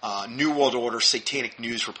New World Order satanic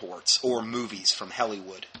news reports or movies from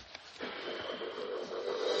Hollywood. You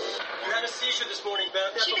had a seizure this morning,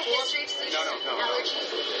 Beth. She had a history of seizures and allergies.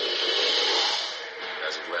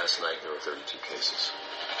 As of last night, there were 32 cases.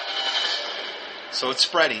 So it's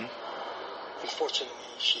spreading.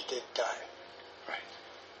 Unfortunately, she did die. Right.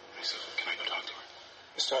 So can I go talk to her?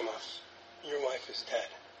 Mr. Amos, your wife is dead.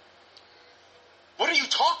 What are you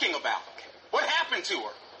talking about? What happened to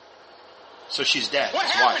her? So she's dead. What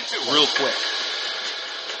His happened wife. to her? Real quick.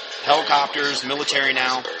 Helicopters, military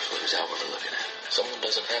now. The bird flu is out what we're looking at. Someone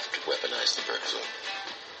doesn't have to weaponize the bird flu.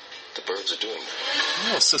 The birds are doing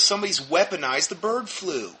that. Oh, so somebody's weaponized the bird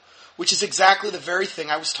flu, which is exactly the very thing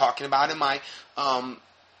I was talking about in my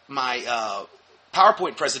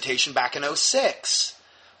PowerPoint presentation back in 2006.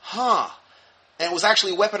 And it was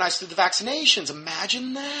actually weaponized through the vaccinations.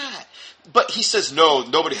 Imagine that. But he says, no,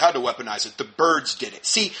 nobody had to weaponize it. The birds did it.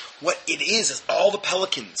 See, what it is all the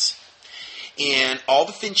pelicans and all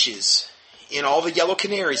the finches and all the yellow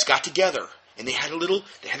canaries got together, and they had a little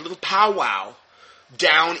powwow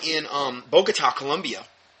down in Bogota, Colombia.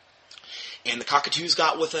 And the cockatoos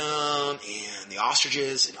got with them, and the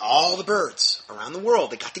ostriches, and all the birds around the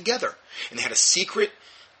world, they got together. And they had a secret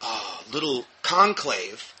little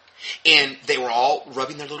conclave, and they were all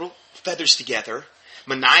rubbing their little feathers together,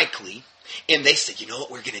 maniacally, and they said, you know what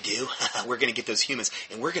we're going to do? We're going to get those humans,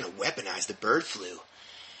 and we're going to weaponize the bird flu.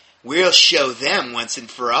 We'll show them once and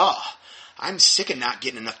for all. I'm sick of not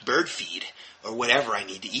getting enough bird feed, or whatever I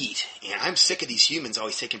need to eat. And I'm sick of these humans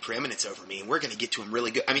always taking preeminence over me, and we're going to get to them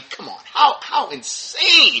really good. I mean, come on. How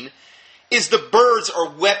insane is the birds are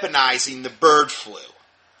weaponizing the bird flu?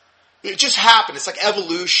 It just happened. It's like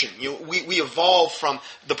evolution. You know, we evolved from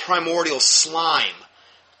the primordial slime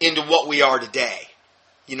into what we are today.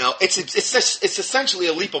 You know, it's essentially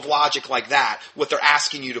a leap of logic like that, what they're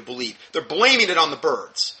asking you to believe. They're blaming it on the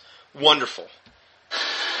birds. Wonderful.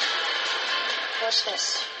 Watch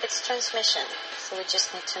this. It's transmission, so we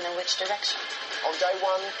just need to know which direction. On day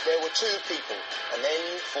 1, there were 2 people, and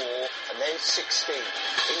then 4, and then 16.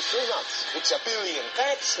 In 3 months, it's 1 billion.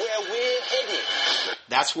 That's where we're headed.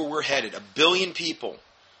 That's where we're headed. 1 billion people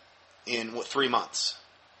in, 3 months?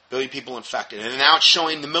 1 billion people infected. And now it's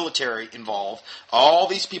showing the military involved. All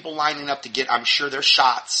these people lining up to get, I'm sure, their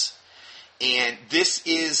shots. And this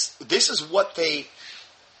is what they,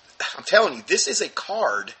 I'm telling you, this is a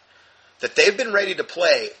card that they've been ready to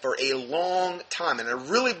play for a long time. And I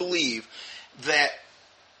really believe that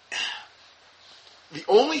the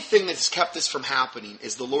only thing that has kept this from happening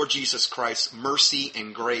is the Lord Jesus Christ's mercy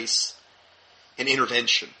and grace and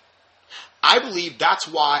intervention. I believe that's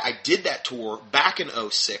why I did that tour back in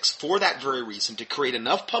 2006 for that very reason, to create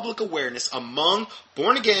enough public awareness among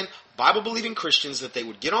born-again, Bible-believing Christians that they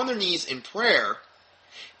would get on their knees in prayer,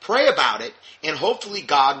 pray about it, and hopefully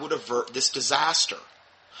God would avert this disaster.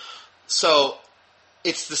 So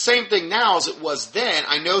it's the same thing now as it was then.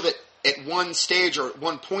 I know that at one stage or at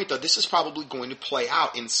one point, though, this is probably going to play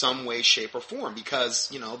out in some way, shape, or form because,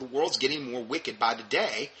 the world's getting more wicked by the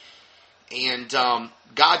day. And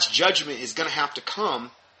God's judgment is going to have to come.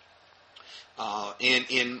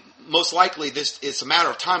 And most likely, it's a matter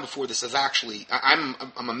of time before this is actually... I'm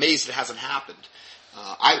amazed it hasn't happened.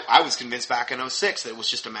 I was convinced back in 2006 that it was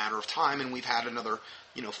just a matter of time, and we've had another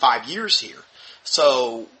 5 years here.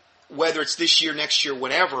 So whether it's this year, next year,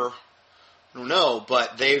 whatever... I don't know,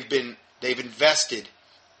 but they've invested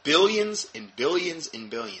billions and billions and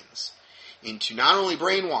billions into not only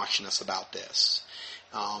brainwashing us about this,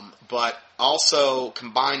 but also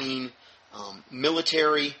combining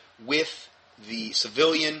military with the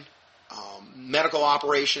civilian medical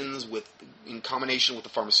operations, in combination with the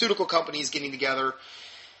pharmaceutical companies getting together,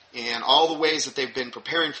 and all the ways that they've been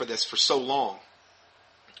preparing for this for so long.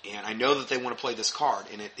 And I know that they want to play this card,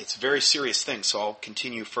 and it's a very serious thing, so I'll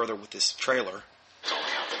continue further with this trailer. Calling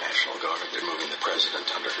out the National Guard if they're moving the president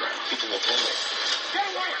underground. People will tell me.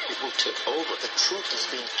 People tip over. The truth is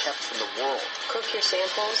being kept from the world. Cook your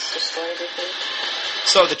samples, destroy everything.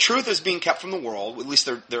 So the truth is being kept from the world. At least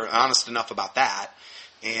they're honest enough about that.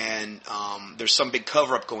 And there's some big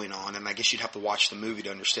cover-up going on, and I guess you'd have to watch the movie to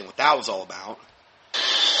understand what that was all about.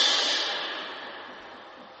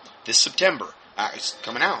 This September. It's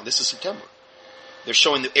coming out. This is September. They're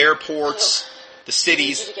showing the airports, the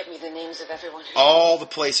cities. I need you to get me the names of everyone. All the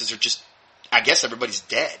places are just, I guess everybody's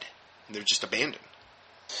dead. They're just abandoned.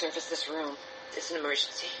 Service this room. It's an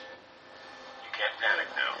emergency. You can't panic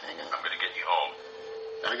now. I know. I'm going to get you home.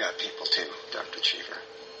 I got people too, Dr. Cheever.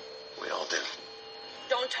 We all do.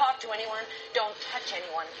 Don't talk to anyone. Don't touch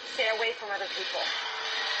anyone. Stay away from other people.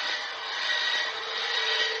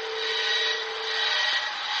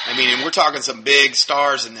 I mean, and we're talking some big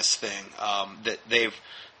stars in this thing that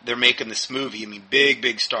they're making this movie. I mean,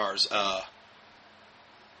 big stars.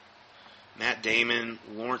 Matt Damon,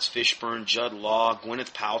 Lawrence Fishburne, Judd Law,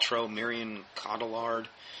 Gwyneth Paltrow, Marion Cotillard,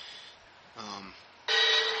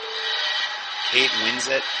 Kate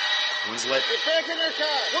Winslet,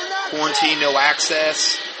 Quarantine, No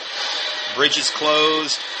Access, Bridges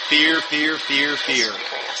Closed, Fear. Figuring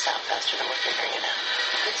us out faster than we're figuring it out.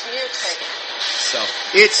 It's mutating. So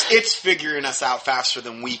it's figuring us out faster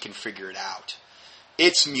than we can figure it out.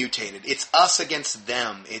 It's mutated. It's us against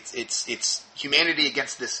them. It's humanity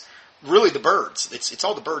against this. Really, the birds. It's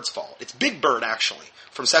all the birds' fault. It's Big Bird, actually,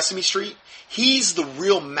 from Sesame Street. He's the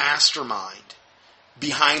real mastermind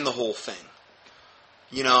behind the whole thing.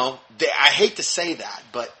 I hate to say that,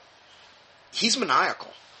 but he's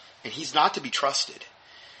maniacal, and he's not to be trusted.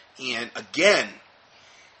 And again,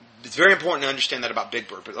 it's very important to understand that about Big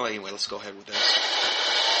Bird. But anyway, let's go ahead with this.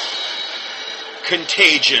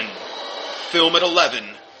 Contagion, film at 11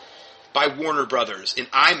 by Warner Brothers in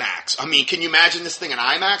IMAX. I mean, can you imagine this thing in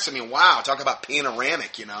IMAX? I mean, wow, talk about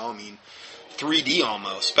panoramic, 3D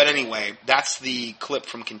almost. But anyway, that's the clip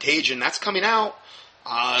from Contagion. That's coming out,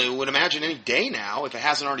 I would imagine, any day now, if it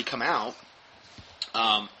hasn't already come out.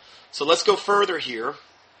 So let's go further here.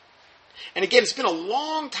 And again, it's been a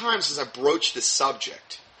long time since I broached this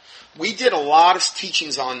subject. We did a lot of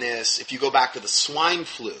teachings on this if you go back to the swine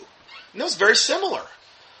flu. And it was very similar.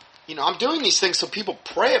 I'm doing these things so people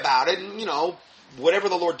pray about it and, whatever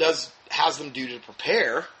the Lord has them do to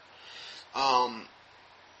prepare.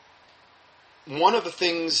 One of the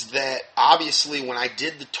things that, obviously, when I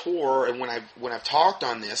did the tour and when I've talked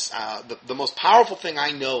on this, the most powerful thing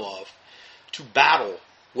I know of to battle,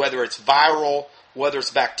 whether it's viral, whether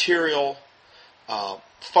it's bacterial,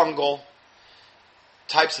 fungal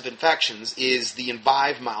types of infections, is the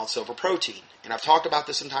Envive mild silver protein. And I've talked about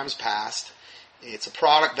this in times past. It's a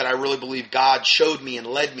product that I really believe God showed me and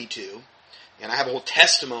led me to. And I have a whole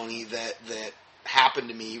testimony that happened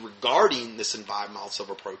to me regarding this Envive mild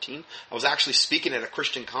silver protein. I was actually speaking at a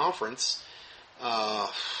Christian conference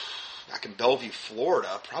back in Bellevue,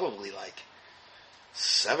 Florida, probably like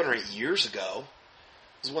 7 or 8 years ago.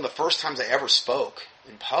 This is one of the first times I ever spoke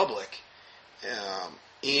in public.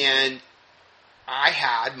 And I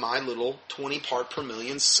had my little 20 part per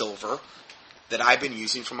million silver that I've been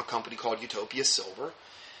using from a company called Utopia Silver.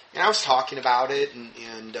 And I was talking about it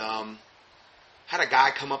and had a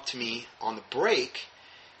guy come up to me on the break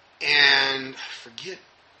and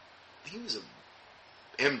he was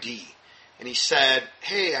a MD. And he said,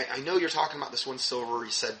 hey, I know you're talking about this one silver.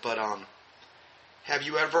 He said, but have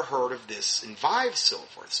you ever heard of this Envive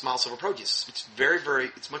Silver, this mild silver protein? It's very,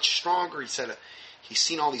 very, it's much stronger. He said he's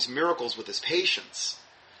seen all these miracles with his patients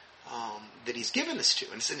that he's given this to.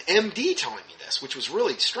 And it's an MD telling me this, which was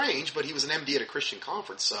really strange, but he was an MD at a Christian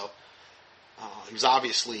conference, so he was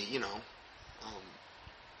obviously, an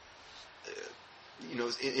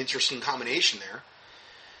interesting combination there.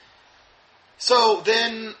 So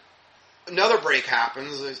then another break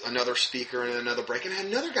happens, another speaker and another break, and I had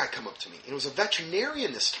another guy come up to me. It was a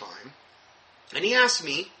veterinarian this time, and he asked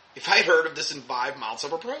me if I had heard of this Envive mild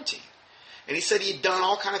silver protein. And he said he had done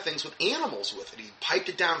all kind of things with animals with it. He piped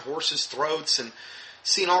it down horses' throats and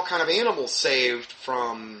seen all kind of animals saved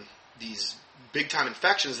from these big-time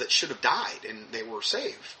infections that should have died, and they were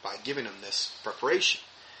saved by giving them this preparation.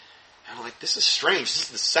 And I'm like, this is strange. This is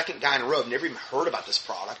the second guy in a row. I've never even heard about this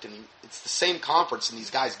product, and it's the same conference, and these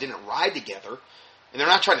guys didn't ride together, and they're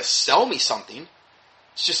not trying to sell me something.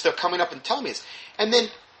 It's just they're coming up and telling me this. And then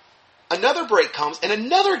another break comes, and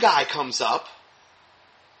another guy comes up,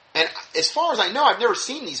 and as far as I know, I've never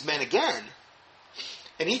seen these men again.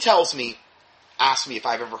 And he asks me if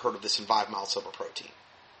I've ever heard of this Envive mild silver protein.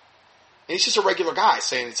 And he's just a regular guy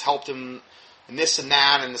saying it's helped him and this and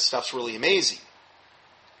that, and this stuff's really amazing.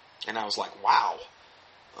 And I was like, wow.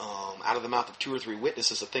 Out of the mouth of 2 or 3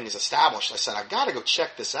 witnesses, a thing is established. I said, I've got to go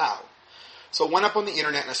check this out. So I went up on the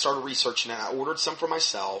internet and I started researching it. I ordered some for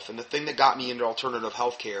myself, and the thing that got me into alternative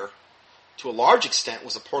healthcare, to a large extent,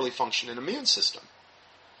 was a poorly functioning immune system.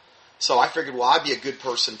 So I figured, well, I'd be a good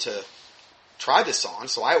person to try this on.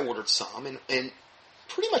 So I ordered some, and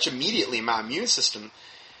pretty much immediately my immune system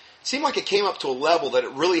seemed like it came up to a level that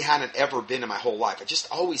it really hadn't ever been in my whole life. I just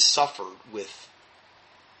always suffered with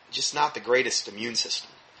just not the greatest immune system.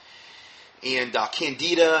 And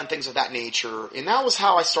candida and things of that nature. And that was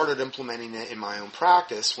how I started implementing it in my own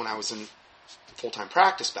practice when I was in full-time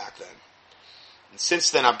practice back then. And since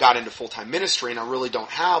then, I've got into full-time ministry, and I really don't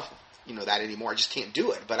have that anymore. I just can't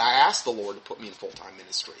do it. But I asked the Lord to put me in full-time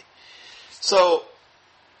ministry. So,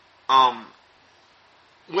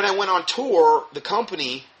 when I went on tour, the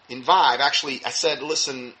company, Envive, actually, I said,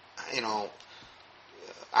 listen, I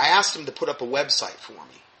asked him to put up a website for me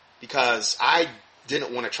because I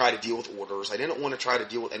didn't want to try to deal with orders. I didn't want to try to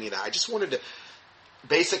deal with any of that. I just wanted to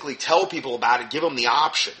basically tell people about it, give them the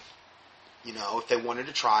option. If they wanted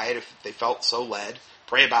to try it, if they felt so led,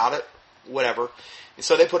 pray about it, whatever. And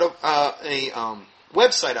so they put a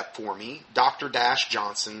website up for me,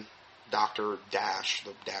 Dr-Johnson, the dash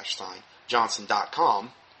sign,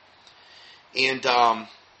 Johnson.com. And I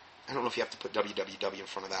don't know if you have to put www in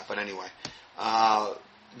front of that, but anyway.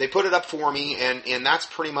 They put it up for me, and that's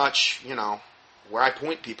pretty much, where I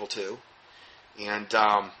point people to. And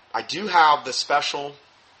I do have the special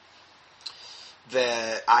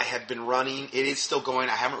that I have been running. It is still going.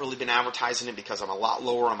 I haven't really been advertising it because I'm a lot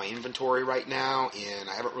lower on my inventory right now, and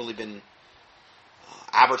I haven't really been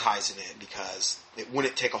advertising it because it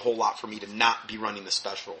wouldn't take a whole lot for me to not be running the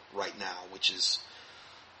special right now, which is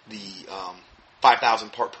the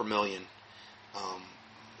 5,000 part per million.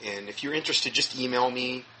 And if you're interested, just email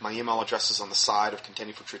me. My email address is on the side of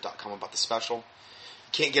contendingfortruth.com about the special.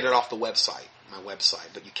 You can't get it off the website, my website,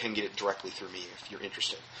 but you can get it directly through me if you're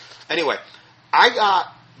interested. Anyway, I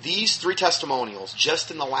got these 3 testimonials just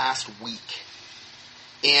in the last week.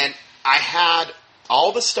 And I had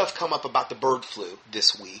all the stuff come up about the bird flu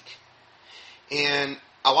this week. And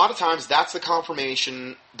a lot of times that's the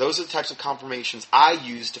confirmation, those are the types of confirmations I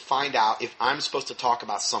use to find out if I'm supposed to talk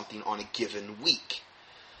about something on a given week.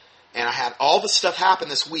 And I had all the stuff happen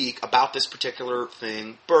this week about this particular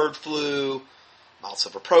thing, bird flu, mild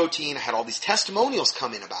silver protein. I had all these testimonials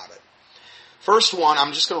come in about it. First one,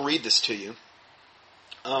 I'm just going to read this to you.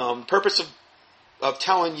 Purpose of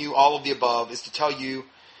telling you all of the above is to tell you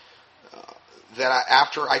that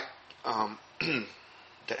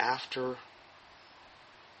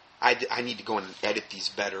I need to go in and edit these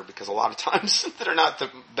better because a lot of times they're not the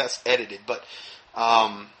best edited. But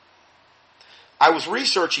I was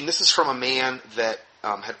researching. This is from a man that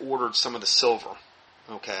had ordered some of the silver.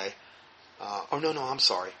 Okay. I'm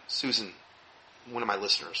sorry. Susan, one of my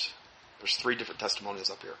listeners. There's 3 different testimonials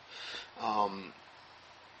up here.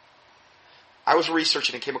 I was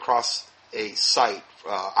researching and came across a site,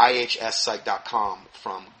 ihssite.com,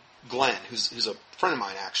 from Glenn, who's a friend of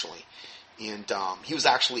mine, actually. And he was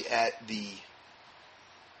actually at the,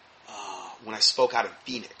 when I spoke out in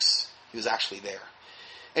Phoenix, he was actually there.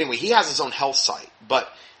 Anyway, he has his own health site, but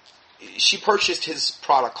she purchased his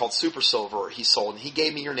product called Super Silver he sold, and he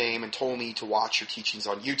gave me your name and told me to watch your teachings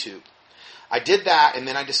on YouTube. I did that, and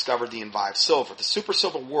then I discovered the Envive Silver. The Super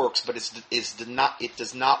Silver works, but it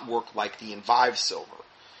does not work like the Envive Silver.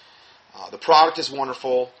 The product is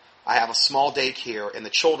wonderful. I have a small daycare, and the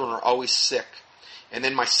children are always sick. And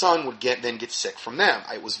then my son would get sick from them.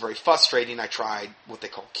 It was very frustrating. I tried what they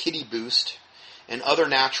call Kitty Boost and other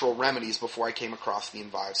natural remedies before I came across the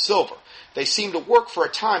Envive Silver. They seemed to work for a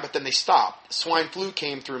time, but then they stopped. Swine flu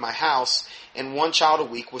came through my house, and one child a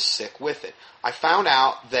week was sick with it. I found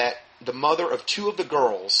out that the mother of 2 of the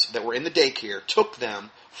girls that were in the daycare took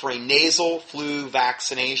them for a nasal flu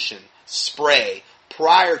vaccination spray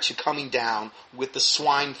prior to coming down with the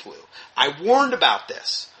swine flu. I warned about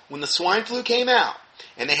this when the swine flu came out,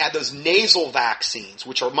 and they had those nasal vaccines,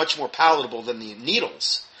 which are much more palatable than the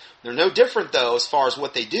needles. They're no different, though, as far as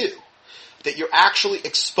what they do. That you're actually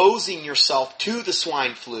exposing yourself to the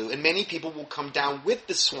swine flu, and many people will come down with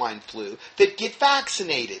the swine flu that get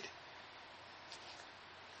vaccinated.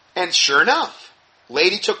 And sure enough,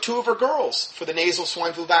 lady took 2 of her girls for the nasal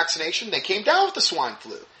swine flu vaccination. They came down with the swine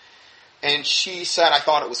flu. And she said, I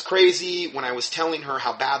thought it was crazy. When I was telling her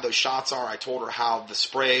how bad those shots are, I told her how the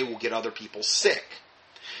spray will get other people sick.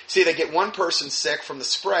 See, they get one person sick from the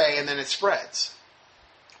spray, and then it spreads.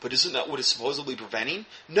 But isn't that what it's supposedly preventing?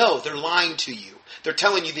 No, they're lying to you. They're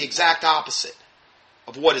telling you the exact opposite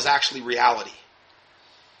of what is actually reality.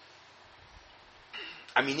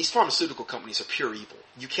 I mean, these pharmaceutical companies are pure evil.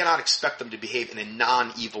 You cannot expect them to behave in a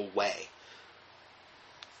non-evil way.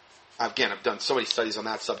 Again, I've done so many studies on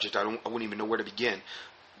that subject, I wouldn't even know where to begin.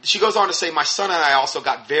 She goes on to say, my son and I also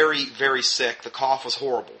got very, very sick. The cough was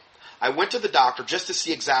horrible. I went to the doctor just to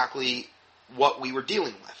see exactly what we were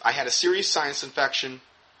dealing with. I had a serious sinus infection,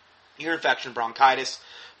 ear infection, bronchitis.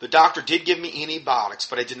 The doctor did give me antibiotics,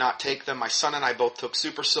 but I did not take them. My son and I both took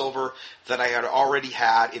Super Silver that I had already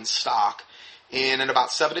had in stock. And in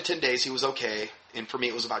about 7 to 10 days, he was okay. And for me,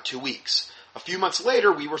 it was about 2 weeks. A few months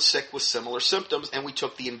later, we were sick with similar symptoms, and we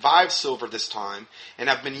took the Envive Silver this time, and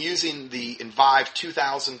I've been using the Envive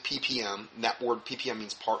 2000 ppm, and that word ppm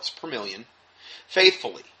means parts per million,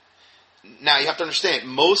 faithfully. Now, you have to understand,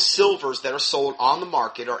 most silvers that are sold on the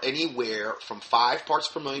market are anywhere from 5 parts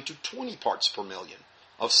per million to 20 parts per million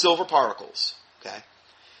of silver particles, okay?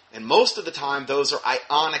 And most of the time, those are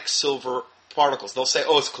ionic silver particles. They'll say,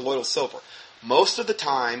 oh, it's colloidal silver. Most of the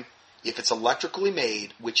time, if it's electrically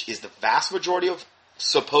made, which is the vast majority of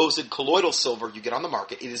supposed colloidal silver you get on the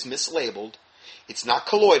market, it is mislabeled. It's not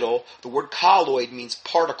colloidal. The word colloid means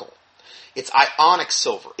particle. It's ionic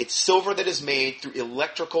silver. It's silver that is made through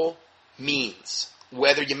electrical means.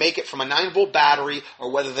 Whether you make it from a 9-volt battery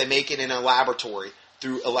or whether they make it in a laboratory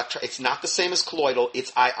through it's not the same as colloidal.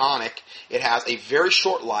 It's ionic. It has a very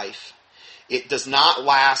short life. It does not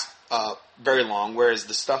last very long, whereas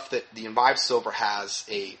the stuff that the Envive Silver has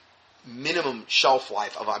a minimum shelf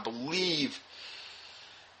life of, I believe,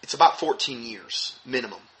 it's about 14 years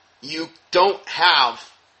minimum. You don't have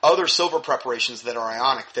other silver preparations that are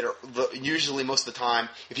ionic that are usually most of the time,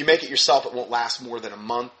 if you make it yourself, it won't last more than a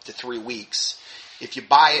month to 3 weeks. If you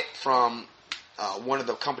buy it from one of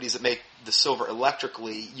the companies that make the silver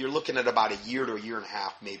electrically, you're looking at about a year to a year and a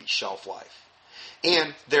half maybe shelf life.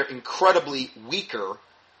 And they're incredibly weaker.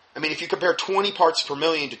 I mean, if you compare 20 parts per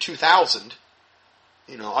million to 2,000,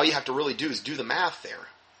 all you have to really do is do the math there,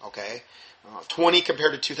 okay? 20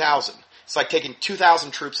 compared to 2,000. It's like taking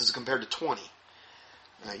 2,000 troops as compared to 20.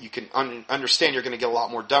 You can understand you're going to get a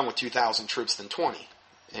lot more done with 2,000 troops than 20,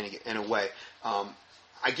 in a way.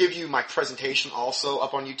 I give you my presentation also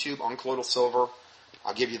up on YouTube on colloidal silver.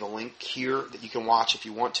 I'll give you the link here that you can watch if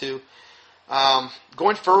you want to.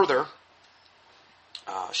 Going further,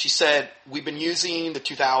 she said, we've been using the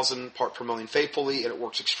 2,000 part per million faithfully, and it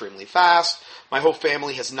works extremely fast. My whole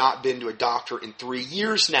family has not been to a doctor in 3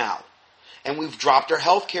 years now, and we've dropped our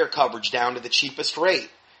health care coverage down to the cheapest rate.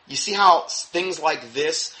 You see how things like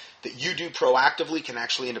this that you do proactively can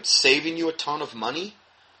actually end up saving you a ton of money?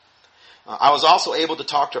 I was also able to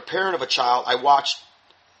talk to a parent of a child I watched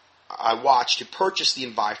to purchase the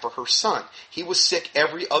Envive for her son. He was sick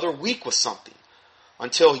every other week with something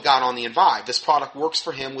until he got on the Envive. This product works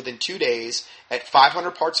for him within 2 days at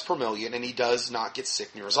 500 parts per million, and he does not get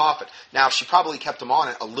sick near as often. Now, if she probably kept him on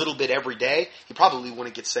it a little bit every day, he probably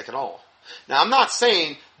wouldn't get sick at all. Now, I'm not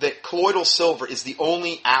saying that colloidal silver is the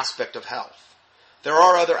only aspect of health. There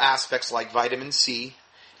are other aspects like vitamin C,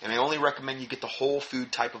 and I only recommend you get the whole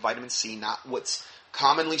food type of vitamin C, not what's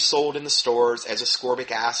commonly sold in the stores as ascorbic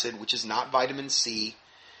acid, which is not vitamin C.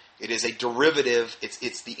 It is a derivative.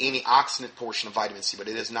 It's the antioxidant portion of vitamin C, but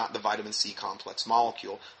it is not the vitamin C complex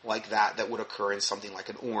molecule like that would occur in something like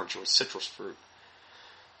an orange or a citrus fruit.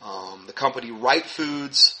 The company Right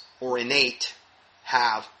Foods or Innate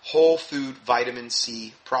have whole food vitamin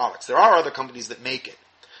C products. There are other companies that make it.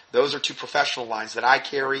 Those are 2 professional lines that I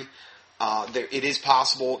carry. It is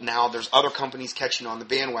possible now. There's other companies catching on the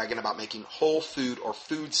bandwagon about making whole food or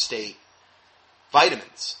food state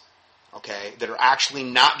vitamins, okay, that are actually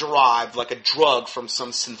not derived like a drug from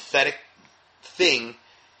some synthetic thing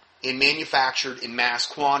and manufactured in mass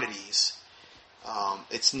quantities.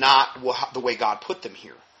 It's not the way God put them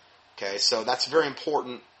here. Okay, so that's very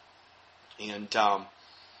important. And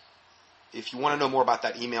if you want to know more about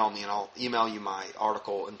that, email me, and I'll email you my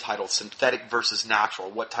article entitled Synthetic versus Natural.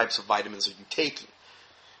 What types of vitamins are you taking?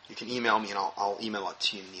 You can email me, and I'll email it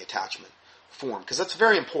to you in the attachment form, because that's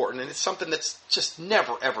very important, and it's something that's just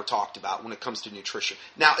never, ever talked about when it comes to nutrition.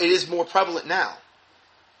 Now, it is more prevalent now,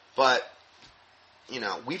 but,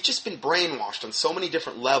 we've just been brainwashed on so many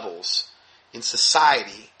different levels in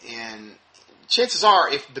society, and chances are,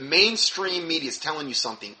 if the mainstream media is telling you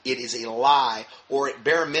something, it is a lie, or at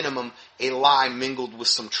bare minimum, a lie mingled with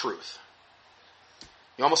some truth.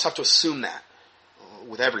 You almost have to assume that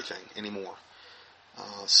with everything anymore.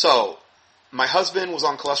 So, my husband was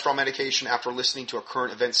on cholesterol medication after listening to a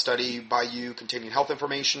current event study by you containing health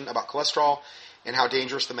information about cholesterol and how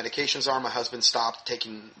dangerous the medications are. My husband stopped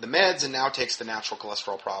taking the meds and now takes the natural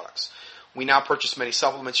cholesterol products. We now purchase many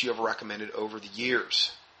supplements you have recommended over the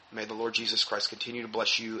years. May the Lord Jesus Christ continue to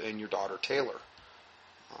bless you and your daughter, Taylor.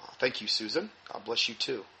 Thank you, Susan. God bless you,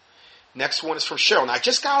 too. Next one is from Cheryl. Now, I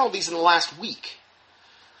just got all these in the last week.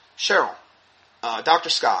 Cheryl, Dr.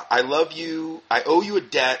 Scott, I love you. I owe you a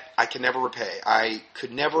debt I can never repay. I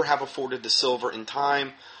could never have afforded the silver in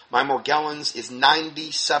time. My Morgellons is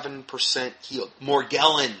 97% healed.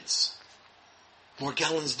 Morgellons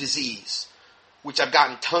disease, which I've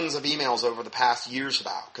gotten tons of emails over the past years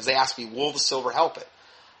about, because they ask me, will the silver help it?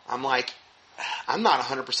 I'm like, I'm not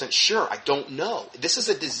 100% sure. I don't know. This is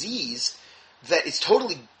a disease that is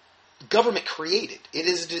totally government created. It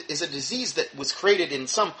is a disease that was created in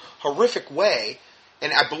some horrific way,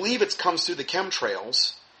 and I believe it comes through the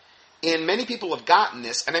chemtrails, and many people have gotten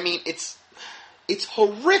this, and I mean, it's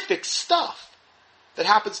horrific stuff that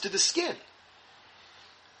happens to the skin.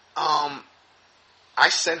 I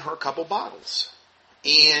sent her a couple bottles,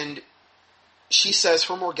 and she says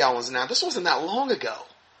her Morgellons, now this wasn't that long ago,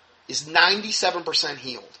 is 97%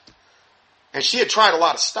 healed. And she had tried a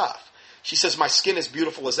lot of stuff. She says, my skin is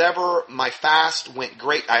beautiful as ever. My fast went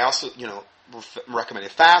great. I also,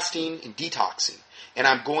 recommended fasting and detoxing. And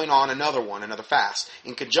I'm going on another fast.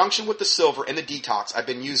 In conjunction with the silver and the detox, I've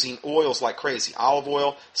been using oils like crazy. Olive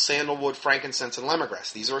oil, sandalwood, frankincense, and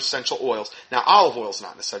lemongrass. These are essential oils. Now, olive oil is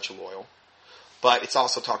not an essential oil, but it's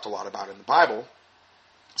also talked a lot about in the Bible.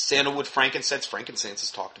 Sandalwood, frankincense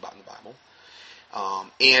is talked about in the Bible.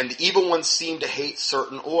 And the evil ones seem to hate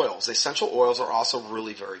certain oils. Essential oils are also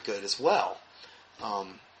really very good as well.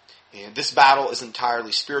 And this battle is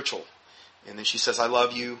entirely spiritual. And then she says, I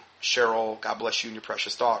love you, Cheryl. God bless you and your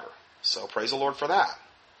precious daughter. So praise the Lord for that.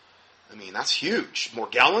 I mean, that's huge.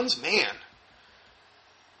 Morgellons, man.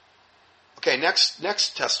 Okay,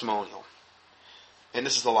 next testimonial. And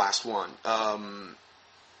this is the last one.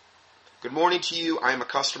 Good morning to you. I am a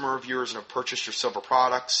customer of yours and have purchased your silver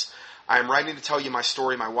products. I am writing to tell you my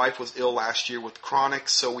story. My wife was ill last year with chronic,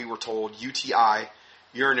 so we were told, UTI,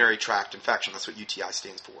 urinary tract infection. That's what UTI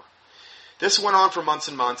stands for. This went on for months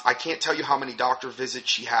and months. I can't tell you how many doctor visits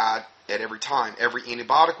she had at every time. Every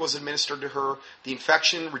antibiotic was administered to her. The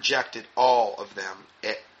infection rejected all of them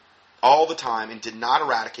all the time and did not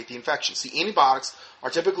eradicate the infection. See, antibiotics are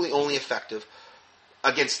typically only effective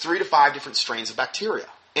against 3 to 5 different strains of bacteria.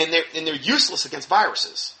 And they're useless against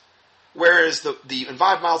viruses. Whereas the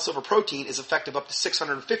Envive Mild Silver Protein is effective up to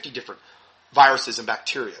 650 different viruses and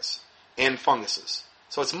bacteria and funguses.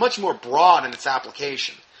 So it's much more broad in its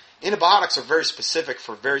application. Antibiotics are very specific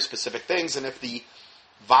for very specific things, and if the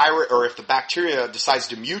virus or if the bacteria decides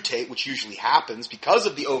to mutate, which usually happens because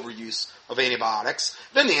of the overuse of antibiotics,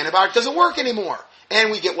 then the antibiotic doesn't work anymore.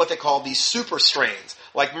 And we get what they call these super strains,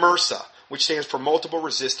 like MRSA, which stands for multiple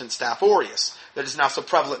resistant Staph aureus, that is now so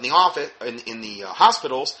prevalent in the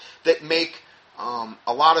hospitals that make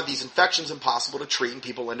a lot of these infections impossible to treat, and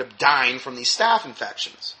people end up dying from these staph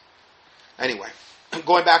infections. Anyway,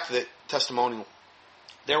 going back to the testimonial,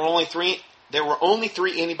 there were only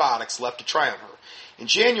three antibiotics left to try on her. In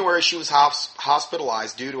January, she was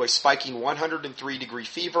hospitalized due to a spiking 103-degree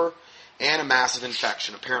fever and a massive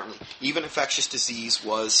infection. Apparently, even infectious disease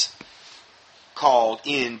was called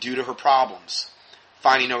in due to her problems.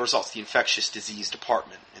 Finding no results. The infectious disease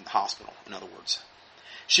department in the hospital, in other words.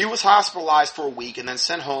 She was hospitalized for a week and then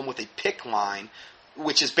sent home with a PICC line,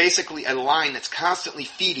 which is basically a line that's constantly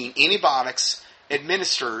feeding antibiotics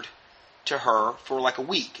administered to her for like a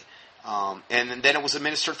week. And then it was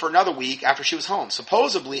administered for another week after she was home.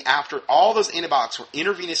 Supposedly, after all those antibiotics were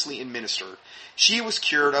intravenously administered, she was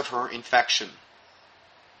cured of her infection.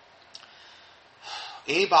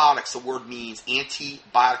 Antibiotics, the word means,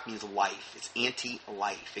 antibiotic means life. It's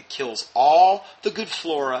anti-life. It kills all the good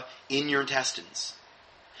flora in your intestines.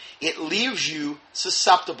 It leaves you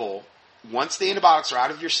susceptible, once the antibiotics are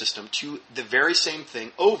out of your system, to the very same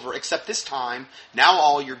thing over, except this time, now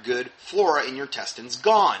all your good flora in your intestines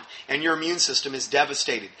gone, and your immune system is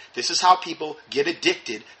devastated. This is how people get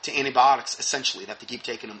addicted to antibiotics, essentially. They have to keep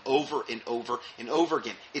taking them over and over and over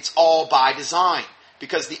again. It's all by design,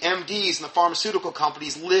 because the MDs and the pharmaceutical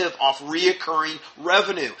companies live off reoccurring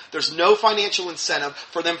revenue. There's no financial incentive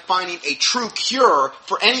for them finding a true cure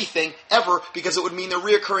for anything ever, because it would mean their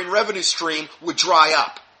reoccurring revenue stream would dry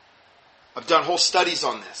up. I've done whole studies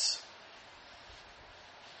on this.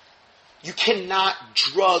 You cannot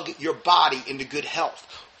drug your body into good health.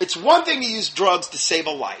 It's one thing to use drugs to save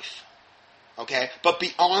a life, okay? But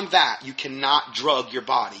beyond that, you cannot drug your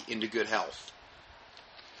body into good health.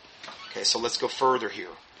 Okay, so let's go further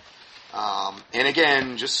here. And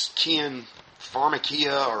again, just key in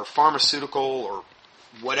pharmakia or pharmaceutical or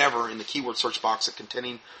whatever in the keyword search box at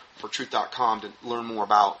contendingfortruth.com to learn more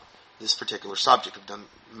about this particular subject. I've done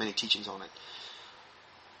many teachings on it.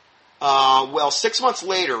 Well, 6 months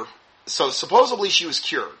later, so supposedly she was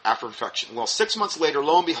cured after infection. Well, 6 months later,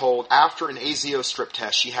 lo and behold, after an AZO strip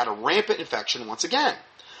test, she had a rampant infection once again.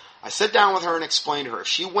 I sat down with her and explained to her if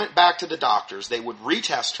she went back to the doctors, they would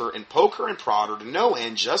retest her and poke her and prod her to no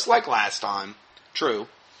end, just like last time. True.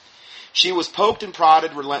 She was poked and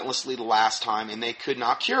prodded relentlessly the last time, and they could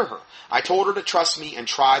not cure her. I told her to trust me and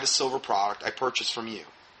try the silver product I purchased from you.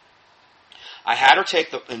 I had her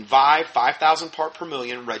take the Envive 5,000 part per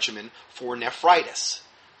million regimen for nephritis.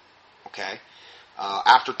 Okay?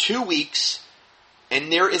 After 2 weeks,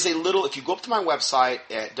 and there is a little, if you go up to my website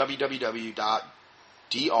at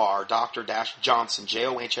www.dr-johnson,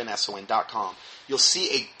 JOHNSON.com, you'll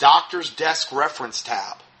see a doctor's desk reference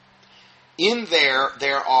tab. In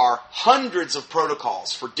there are hundreds of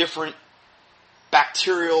protocols for different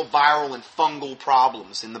bacterial, viral, and fungal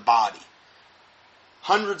problems in the body.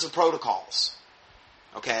 Hundreds of protocols,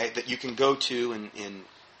 okay, that you can go to and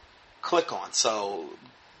click on. So,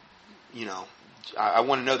 you know, I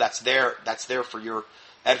want to know that's there for your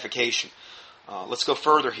edification. Let's go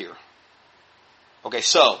further here. Okay,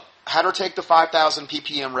 so, had her take the 5,000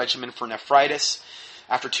 ppm regimen for nephritis.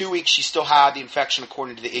 After 2 weeks, she still had the infection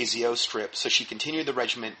according to the AZO strip, so she continued the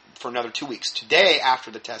regimen for another 2 weeks. Today,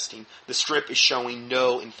 after the testing, the strip is showing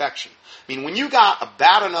no infection. I mean, when you got a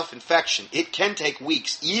bad enough infection, it can take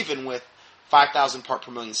weeks, even with 5,000 part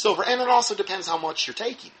per million silver, and it also depends how much you're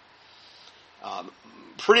taking.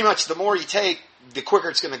 Pretty much the more you take, the quicker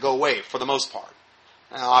it's going to go away, for the most part.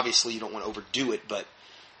 Now, obviously, you don't want to overdo it, but,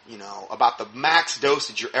 you know, about the max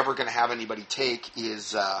dosage you're ever going to have anybody take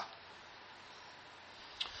is...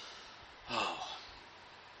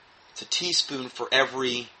 it's a teaspoon for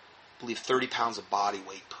every, I believe, 30 pounds of body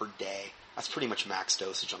weight per day. That's pretty much max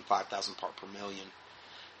dosage on 5,000 part per million.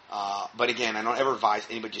 But again, I don't ever advise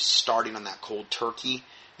anybody just starting on that cold turkey.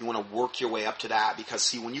 You want to work your way up to that because,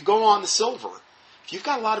 see, when you go on the silver, if you've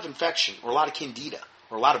got a lot of infection or a lot of candida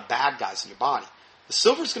or a lot of bad guys in your body, the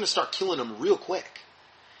silver is going to start killing them real quick.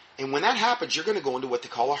 And when that happens, you're going to go into what they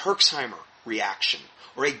call a Herxheimer reaction,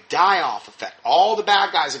 or a die-off effect. All the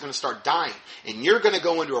bad guys are going to start dying, and you're going to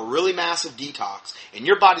go into a really massive detox, and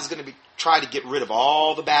your body's going to try to get rid of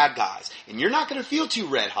all the bad guys, and you're not going to feel too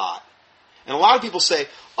red hot. And a lot of people say,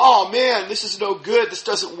 oh man, this is no good, this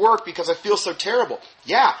doesn't work because I feel so terrible.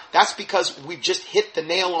 Yeah, that's because we've just hit the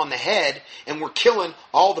nail on the head, and we're killing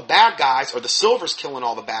all the bad guys, or the silver's killing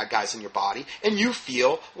all the bad guys in your body, and you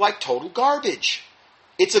feel like total garbage.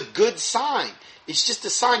 It's a good sign. It's just a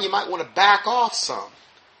sign you might want to back off some.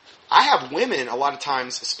 I have women a lot of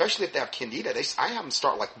times, especially if they have candida, I have them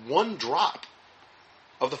start like 1 drop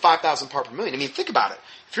of the 5,000 part per million. I mean, think about it.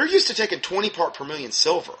 If you're used to taking 20 part per million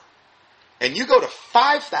silver, and you go to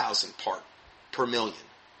 5,000 part per million,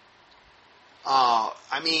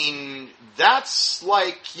 I mean, that's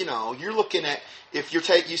like, you know, you're looking at, if you're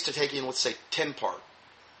used to taking, let's say, 10 part,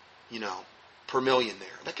 you know, per million there.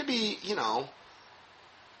 That could be, you know,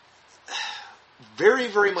 very,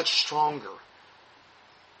 very much stronger.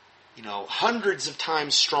 You know, hundreds of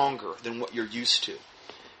times stronger than what you're used to.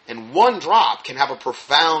 And 1 drop can have a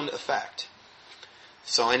profound effect.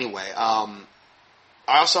 So anyway, I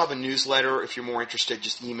also have a newsletter. If you're more interested,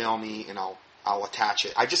 just email me and I'll attach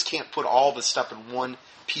it. I just can't put all this stuff in one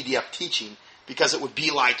PDF teaching because it would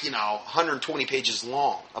be like, you know, 120 pages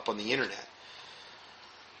long up on the internet.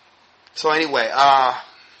 So anyway,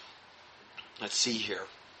 Let's see here.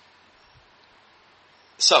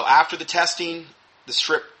 So after the testing, the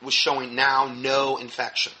strip was showing now no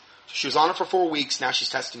infection. So she was on it for 4 weeks. Now she's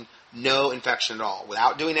testing no infection at all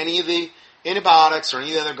without doing any of the antibiotics or any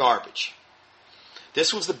of the other garbage.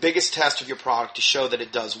 This was the biggest test of your product to show that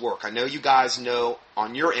it does work. I know you guys know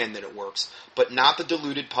on your end that it works, but not the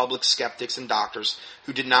deluded public skeptics and doctors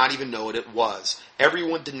who did not even know what it was.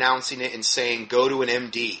 Everyone denouncing it and saying, go to an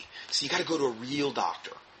MD. So you got to go to a real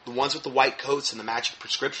doctor. The ones with the white coats and the magic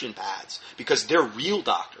prescription pads, because they're real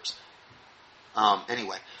doctors.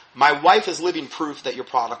 Anyway, my wife is living proof that your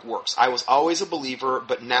product works. I was always a believer,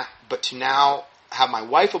 but to now have my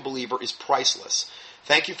wife a believer is priceless.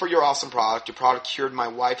 Thank you for your awesome product. Your product cured my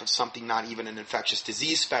wife of something not even an infectious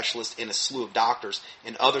disease specialist and a slew of doctors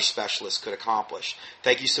and other specialists could accomplish.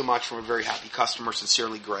 Thank you so much from a very happy customer.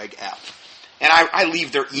 Sincerely, Greg F. And I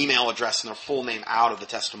leave their email address and their full name out of the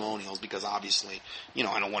testimonials because obviously,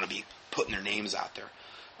 I don't want to be putting their names out there.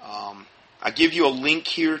 I give you a link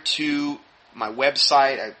here to my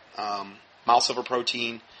website, Mild Silver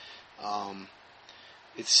Protein.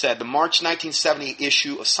 It said the March 1970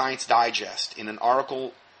 issue of Science Digest in an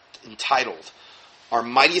article entitled Our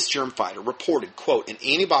Mightiest Germ Fighter reported, quote, an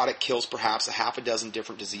antibiotic kills perhaps a half a dozen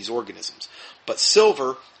different disease organisms, but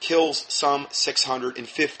silver kills some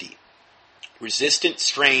 650. Resistant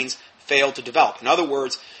strains fail to develop. In other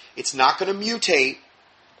words, it's not going to mutate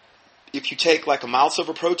if you take like a mild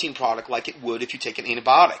silver protein product like it would if you take an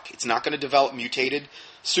antibiotic. It's not going to develop mutated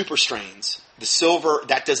super strains. The silver,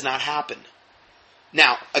 that does not happen.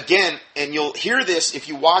 Now, again, and you'll hear this if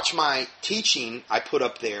you watch my teaching I put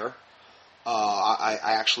up there. I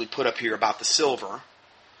actually put up here about the silver.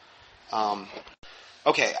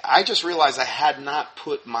 Okay, I just realized I had not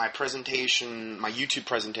put my presentation, my YouTube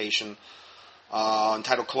presentation,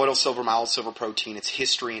 entitled Colloidal Silver, Mild Silver Protein, its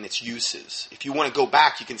history and its uses. If you want to go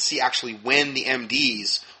back, you can see actually when the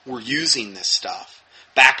MDs were using this stuff,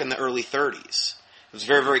 back in the early 30s. It was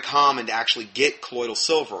very, very common to actually get colloidal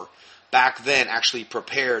silver back then actually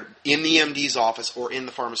prepared in the MD's office or in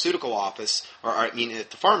the pharmaceutical office, at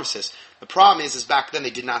the pharmacist. The problem is back then they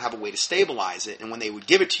did not have a way to stabilize it, and when they would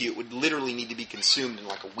give it to you, it would literally need to be consumed in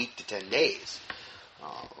like a week to 10 days.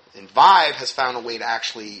 And Vive has found a way to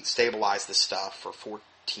actually stabilize this stuff for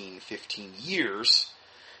 14, 15 years.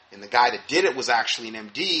 And the guy that did it was actually an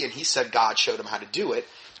MD, and he said God showed him how to do it.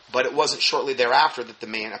 But it wasn't shortly thereafter that the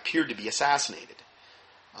man appeared to be assassinated.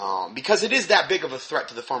 Because it is that big of a threat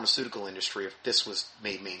to the pharmaceutical industry if this was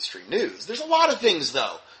made mainstream news. There's a lot of things,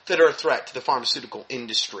 though, that are a threat to the pharmaceutical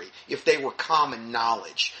industry if they were common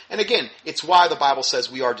knowledge. And again, it's why the Bible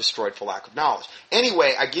says we are destroyed for lack of knowledge.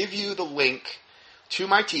 Anyway, I give you the link to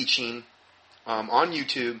my teaching on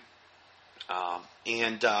YouTube,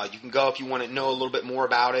 and you can go if you want to know a little bit more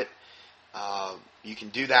about it. You can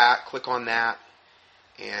do that, click on that,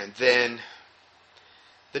 and then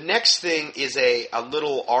the next thing is a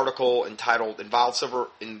little article entitled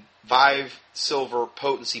Vive Silver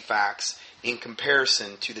Potency Facts in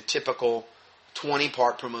comparison to the typical 20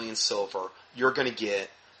 part per million silver you're going to get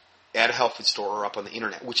at a health food store or up on the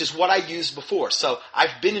internet, which is what I used before. So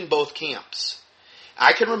I've been in both camps.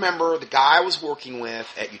 I can remember the guy I was working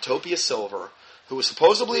with at Utopia Silver, who was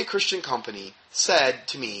supposedly a Christian company, said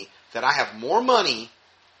to me that I have more money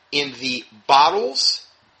in the bottles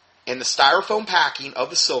and the styrofoam packing of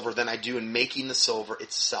the silver than I do in making the silver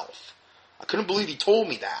itself. I couldn't believe he told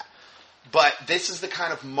me that. But this is the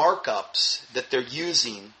kind of markups that they're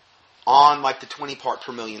using on like the 20 part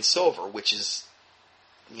per million silver, which is,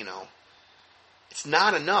 it's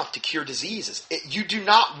not enough to cure diseases. You do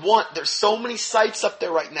not want, there's so many sites up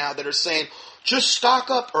there right now that are saying, just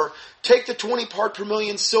stock up or take the 20 part per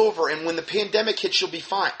million silver and when the pandemic hits, you'll be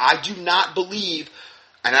fine. I do not believe,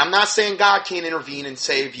 and I'm not saying God can't intervene and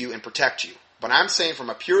save you and protect you, but I'm saying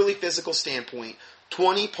from a purely physical standpoint,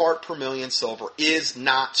 20 part per million silver is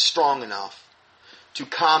not strong enough to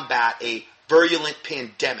combat a virulent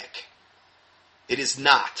pandemic. It is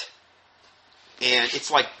not. And it's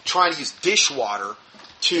like trying to use dishwater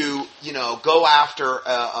to, go after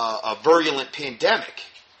a virulent pandemic.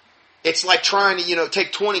 It's like trying to,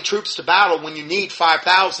 take 20 troops to battle when you need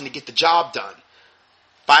 5,000 to get the job done.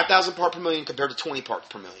 5,000 part per million compared to 20 parts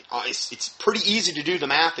per million. It's pretty easy to do the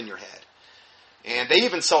math in your head. And they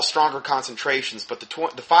even sell stronger concentrations, but the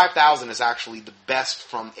 5,000 is actually the best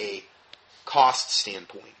from a cost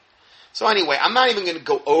standpoint. So anyway, I'm not even going to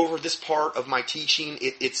go over this part of my teaching.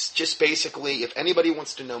 It's just basically, if anybody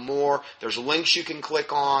wants to know more, there's links you can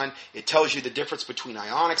click on. It tells you the difference between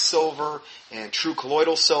ionic silver and true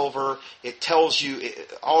colloidal silver. It tells you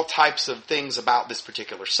all types of things about this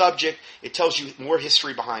particular subject. It tells you more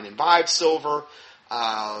history behind Vive silver.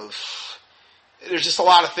 there's just a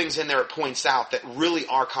lot of things in there it points out that really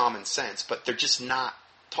are common sense, but they're just not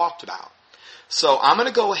talked about. So I'm going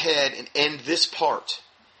to go ahead and end this part.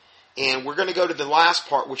 And we're going to go to the last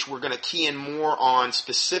part, which we're going to key in more on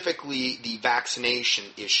specifically the vaccination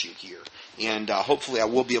issue here. And hopefully I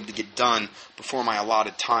will be able to get done before my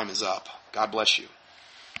allotted time is up. God bless you.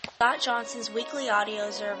 Scott Johnson's weekly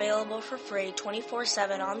audios are available for free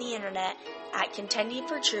 24/7 on the internet at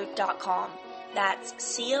contendingfortruth.com. That's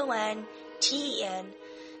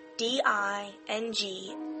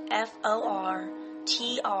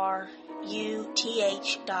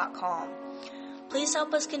CONTENDINGFORTRUTH.com. Please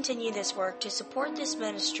help us continue this work. To support this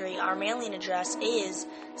ministry, our mailing address is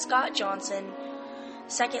Scott Johnson,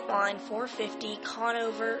 2nd line 450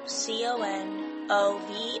 Conover,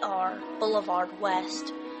 CONOVR Boulevard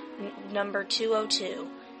West, number 202.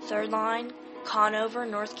 3rd line, Conover,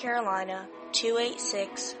 North Carolina,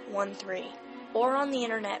 28613. Or on the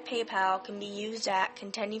internet, PayPal can be used at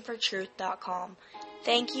contendingfortruth.com.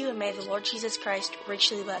 Thank you, and may the Lord Jesus Christ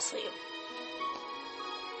richly bless you.